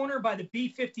 "Hot Corner" by the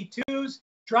B-52s.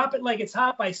 "Drop It Like It's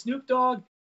Hot" by Snoop Dogg.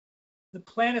 "The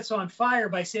Planet's on Fire"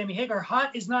 by Sammy Hagar.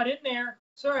 "Hot" is not in there.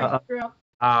 Sorry.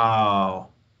 Oh.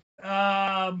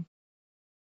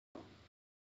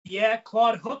 Yeah,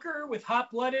 Claude Hooker with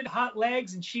 "Hot Blooded," "Hot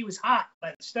Legs," and "She Was Hot"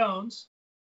 by the Stones.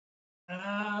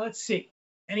 Let's see.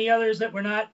 Any others that we're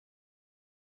not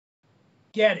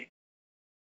getting?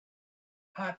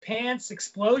 "Hot Pants,"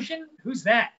 "Explosion." Who's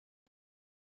that?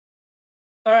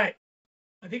 All right.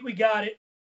 I think we got it.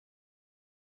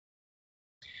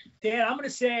 Dan, I'm going to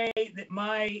say that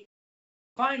my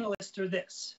finalists are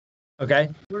this. Okay.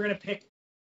 We're going to pick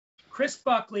Chris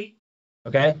Buckley.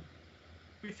 Okay.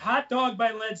 With "Hot Dog"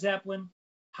 by Led Zeppelin,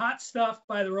 "Hot Stuff"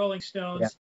 by the Rolling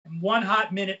Stones, and "One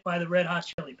Hot Minute" by the Red Hot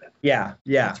Chili Peppers. Yeah.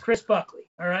 That's Chris Buckley.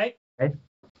 All right. Okay.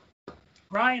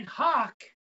 Brian Hawk,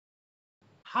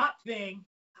 Hot Thing,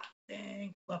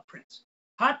 love Prince.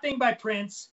 "Hot Thing" by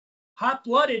Prince, "Hot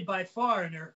Blooded" by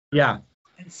Foreigner. Yeah.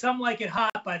 And "Some Like It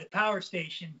Hot" by the Power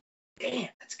Station. Damn,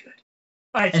 that's good.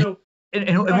 All right, so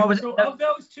what was so of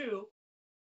those two?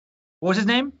 What was his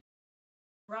name?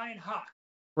 Brian Hawk.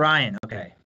 Brian.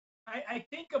 Okay. I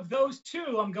think of those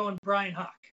two, I'm going Brian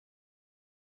Hawk.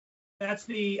 That's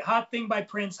the "Hot Thing" by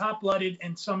Prince, "Hot Blooded,"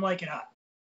 and "Some Like It Hot."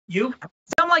 You?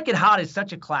 "Some Like It Hot" is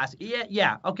such a classic.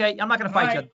 Yeah. Okay. I'm not gonna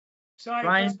fight you. Sorry,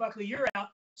 Brian. Chris Buckley, you're out.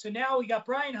 So now we got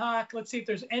Brian Hawk. Let's see if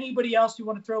there's anybody else you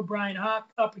want to throw Brian Hawk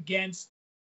up against.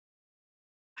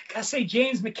 I gotta say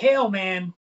James McHale,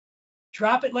 man.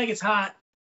 "Drop It Like It's Hot."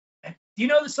 Do you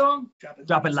know the song? Drop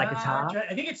It Like It's Hot.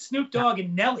 I think it's Snoop Dogg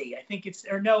and Nelly. I think it's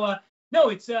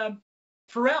it's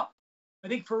Pharrell. I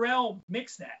think Pharrell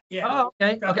mixed that. Yeah. Oh,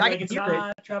 okay. Drop Okay. It Like It's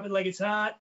Hot. Drop It Like It's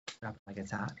Hot. Drop It Like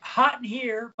It's Hot. "Hot in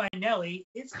Here" by Nelly.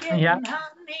 It's getting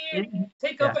hot in here.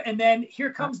 Take up, and then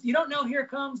here comes. You don't know. Here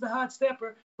comes the hot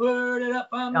stepper. Word it up,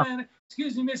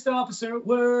 excuse me, Mr. Officer.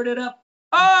 Word it up.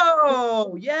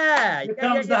 Oh yeah. Here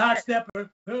comes the hot stepper.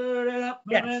 Word it up.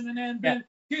 Yes.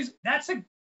 That's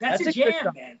a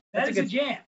jam, man. That is a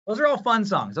jam. Those are all fun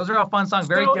songs.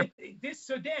 Very different.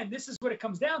 So Dan, this is what it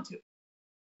comes down to.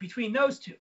 Between those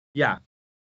two. Yeah.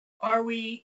 Are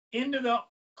we into the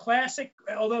classic,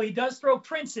 although he does throw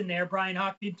Prince in there, Brian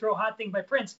Hawk did throw "Hot Thing" by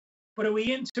Prince, but are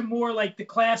we into more like the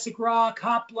classic rock,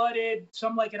 "Hot Blooded,"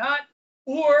 "Some Like It Hot,"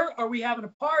 or are we having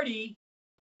a party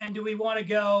and do we want to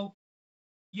go,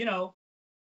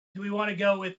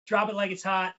 with "Drop It Like It's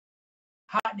Hot,"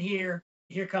 "Hot in Here,"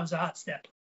 "Here Comes the Hot Step"?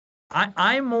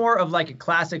 I'm more of like a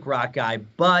classic rock guy,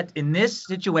 but in this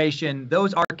situation,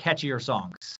 those are catchier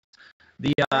songs.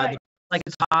 The "Like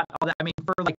It's Hot," all that. I mean,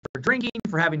 for drinking,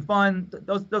 for having fun,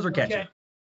 those are catchy. Okay.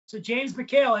 So James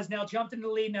McHale has now jumped into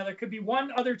the lead. Now there could be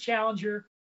one other challenger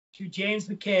to James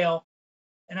McHale,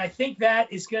 and I think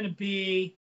that is going to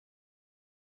be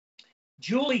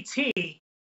Julie T.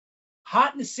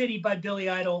 "Hot in the City" by Billy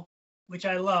Idol, which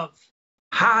I love.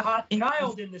 Hot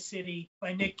Child in the City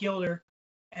by Nick Gilder,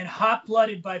 and "Hot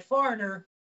Blooded" by Foreigner.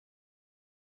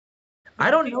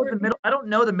 I don't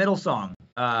know the middle song.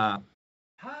 Hot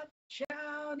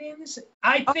Child in the City.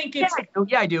 I think it's.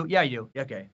 Yeah, I do.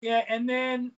 Okay. Yeah, and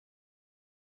then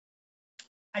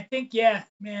I think,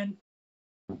 man.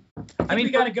 I mean,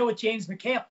 we got to go with James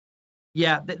McHale.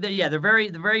 Yeah, they're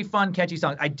very fun, catchy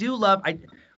songs. I do love.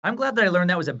 I'm glad that I learned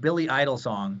that was a Billy Idol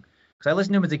song because I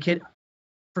listened to him as a kid.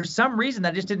 For some reason,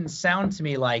 that just didn't sound to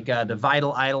me like the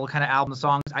Vital Idol kind of album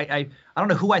songs. I don't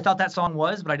know who I thought that song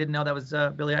was, but I didn't know that was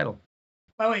Billy Idol.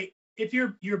 By the way, if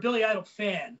you're a Billy Idol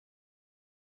fan,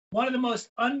 one of the most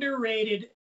underrated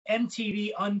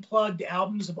MTV Unplugged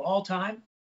albums of all time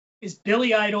is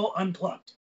Billy Idol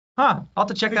Unplugged. Huh? I'll have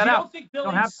to check that I out. don't think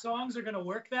Billy's songs are going to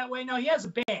work that way. No, he has a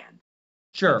band.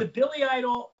 Sure. The Billy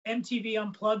Idol MTV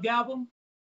Unplugged album,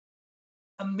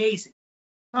 amazing.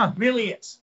 Huh? Really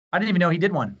is. I didn't even know he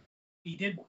did one. He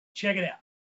did one. Check it out.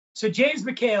 So James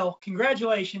McHale,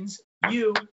 congratulations.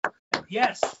 You,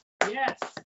 yes,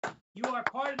 you are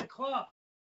part of the club,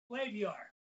 Flaviar,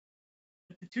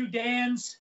 with the 2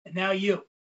 Dans, and now you,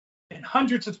 and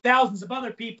hundreds of thousands of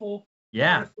other people.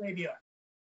 Yeah. Flaviar.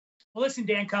 Well, listen,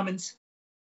 Dan Cummins,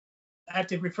 I have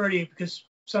to refer to you because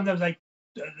sometimes I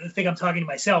think I'm talking to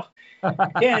myself.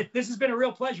 Dan, this has been a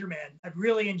real pleasure, man. I've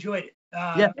really enjoyed it.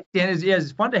 Dan,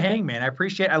 it's fun to hang, man. I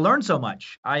appreciate it. I learned so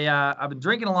much. I've been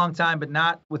drinking a long time, but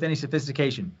not with any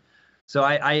sophistication. So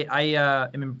I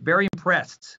am very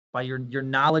impressed by your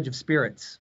knowledge of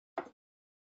spirits.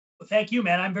 Well, thank you,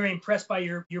 man. I'm very impressed by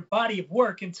your body of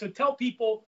work. And so tell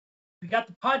people, we got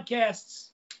the podcasts.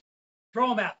 Throw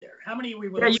them out there. How many are we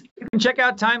with? Yeah, you can check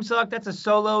out Time Suck. That's a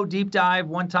solo deep dive,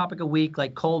 one topic a week,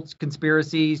 like cults,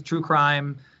 conspiracies, true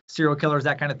crime, serial killers,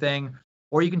 that kind of thing.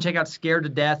 Or you can check out Scared to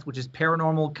Death, which is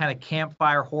paranormal kind of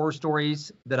campfire horror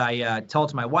stories that I tell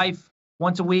to my wife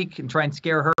once a week and try and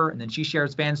scare her. And then she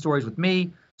shares fan stories with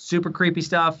me. Super creepy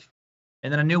stuff.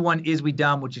 And then a new one, Is We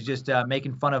Dumb, which is just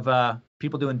making fun of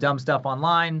people doing dumb stuff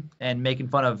online and making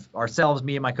fun of ourselves,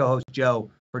 me and my co-host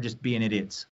Joe, for just being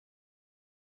idiots.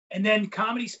 And then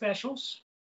comedy specials.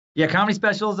 Yeah, comedy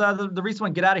specials. The recent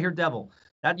one, Get Out of Here, Devil.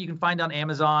 That you can find on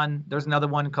Amazon. There's another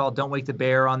one called Don't Wake the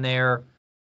Bear on there.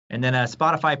 And then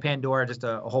Spotify, Pandora, just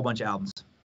a whole bunch of albums.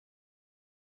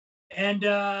 And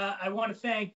I want to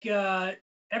thank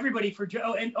everybody for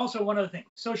Joe. And also one other thing,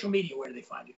 social media, where do they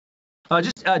find you?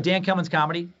 Just Dan Cummins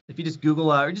Comedy. If you just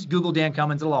Google Dan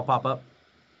Cummins, it'll all pop up.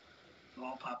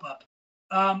 It'll all pop up.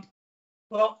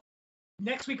 Well,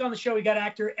 next week on the show, we got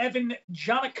actor Evan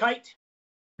Jonakite.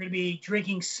 We're going to be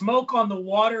drinking Smoke on the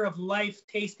Water of Life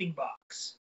tasting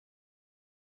box.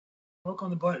 Smoke on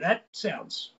the Water. That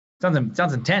sounds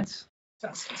intense.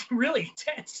 Sounds really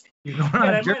intense. You're going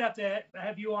and I might have to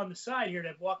have you on the side here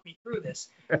to walk me through this.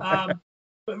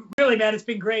 But really, man, it's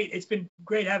been great. It's been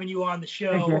great having you on the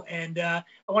show. And I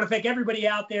want to thank everybody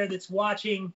out there that's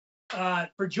watching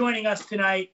for joining us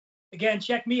tonight. Again,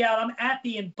 check me out. I'm at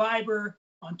The Imbiber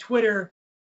on Twitter.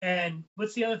 And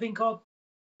what's the other thing called?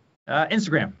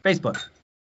 Instagram, Facebook.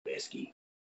 Whisky.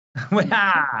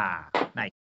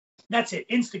 Nice. That's it.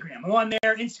 Instagram. I'm on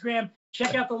there. Instagram.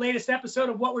 Check out the latest episode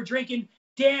of What We're Drinking.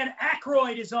 Dan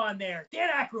Aykroyd is on there. Dan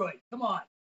Aykroyd. Come on.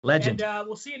 Legend. And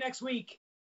we'll see you next week.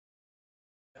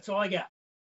 That's all I got.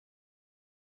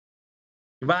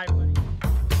 Goodbye, everybody.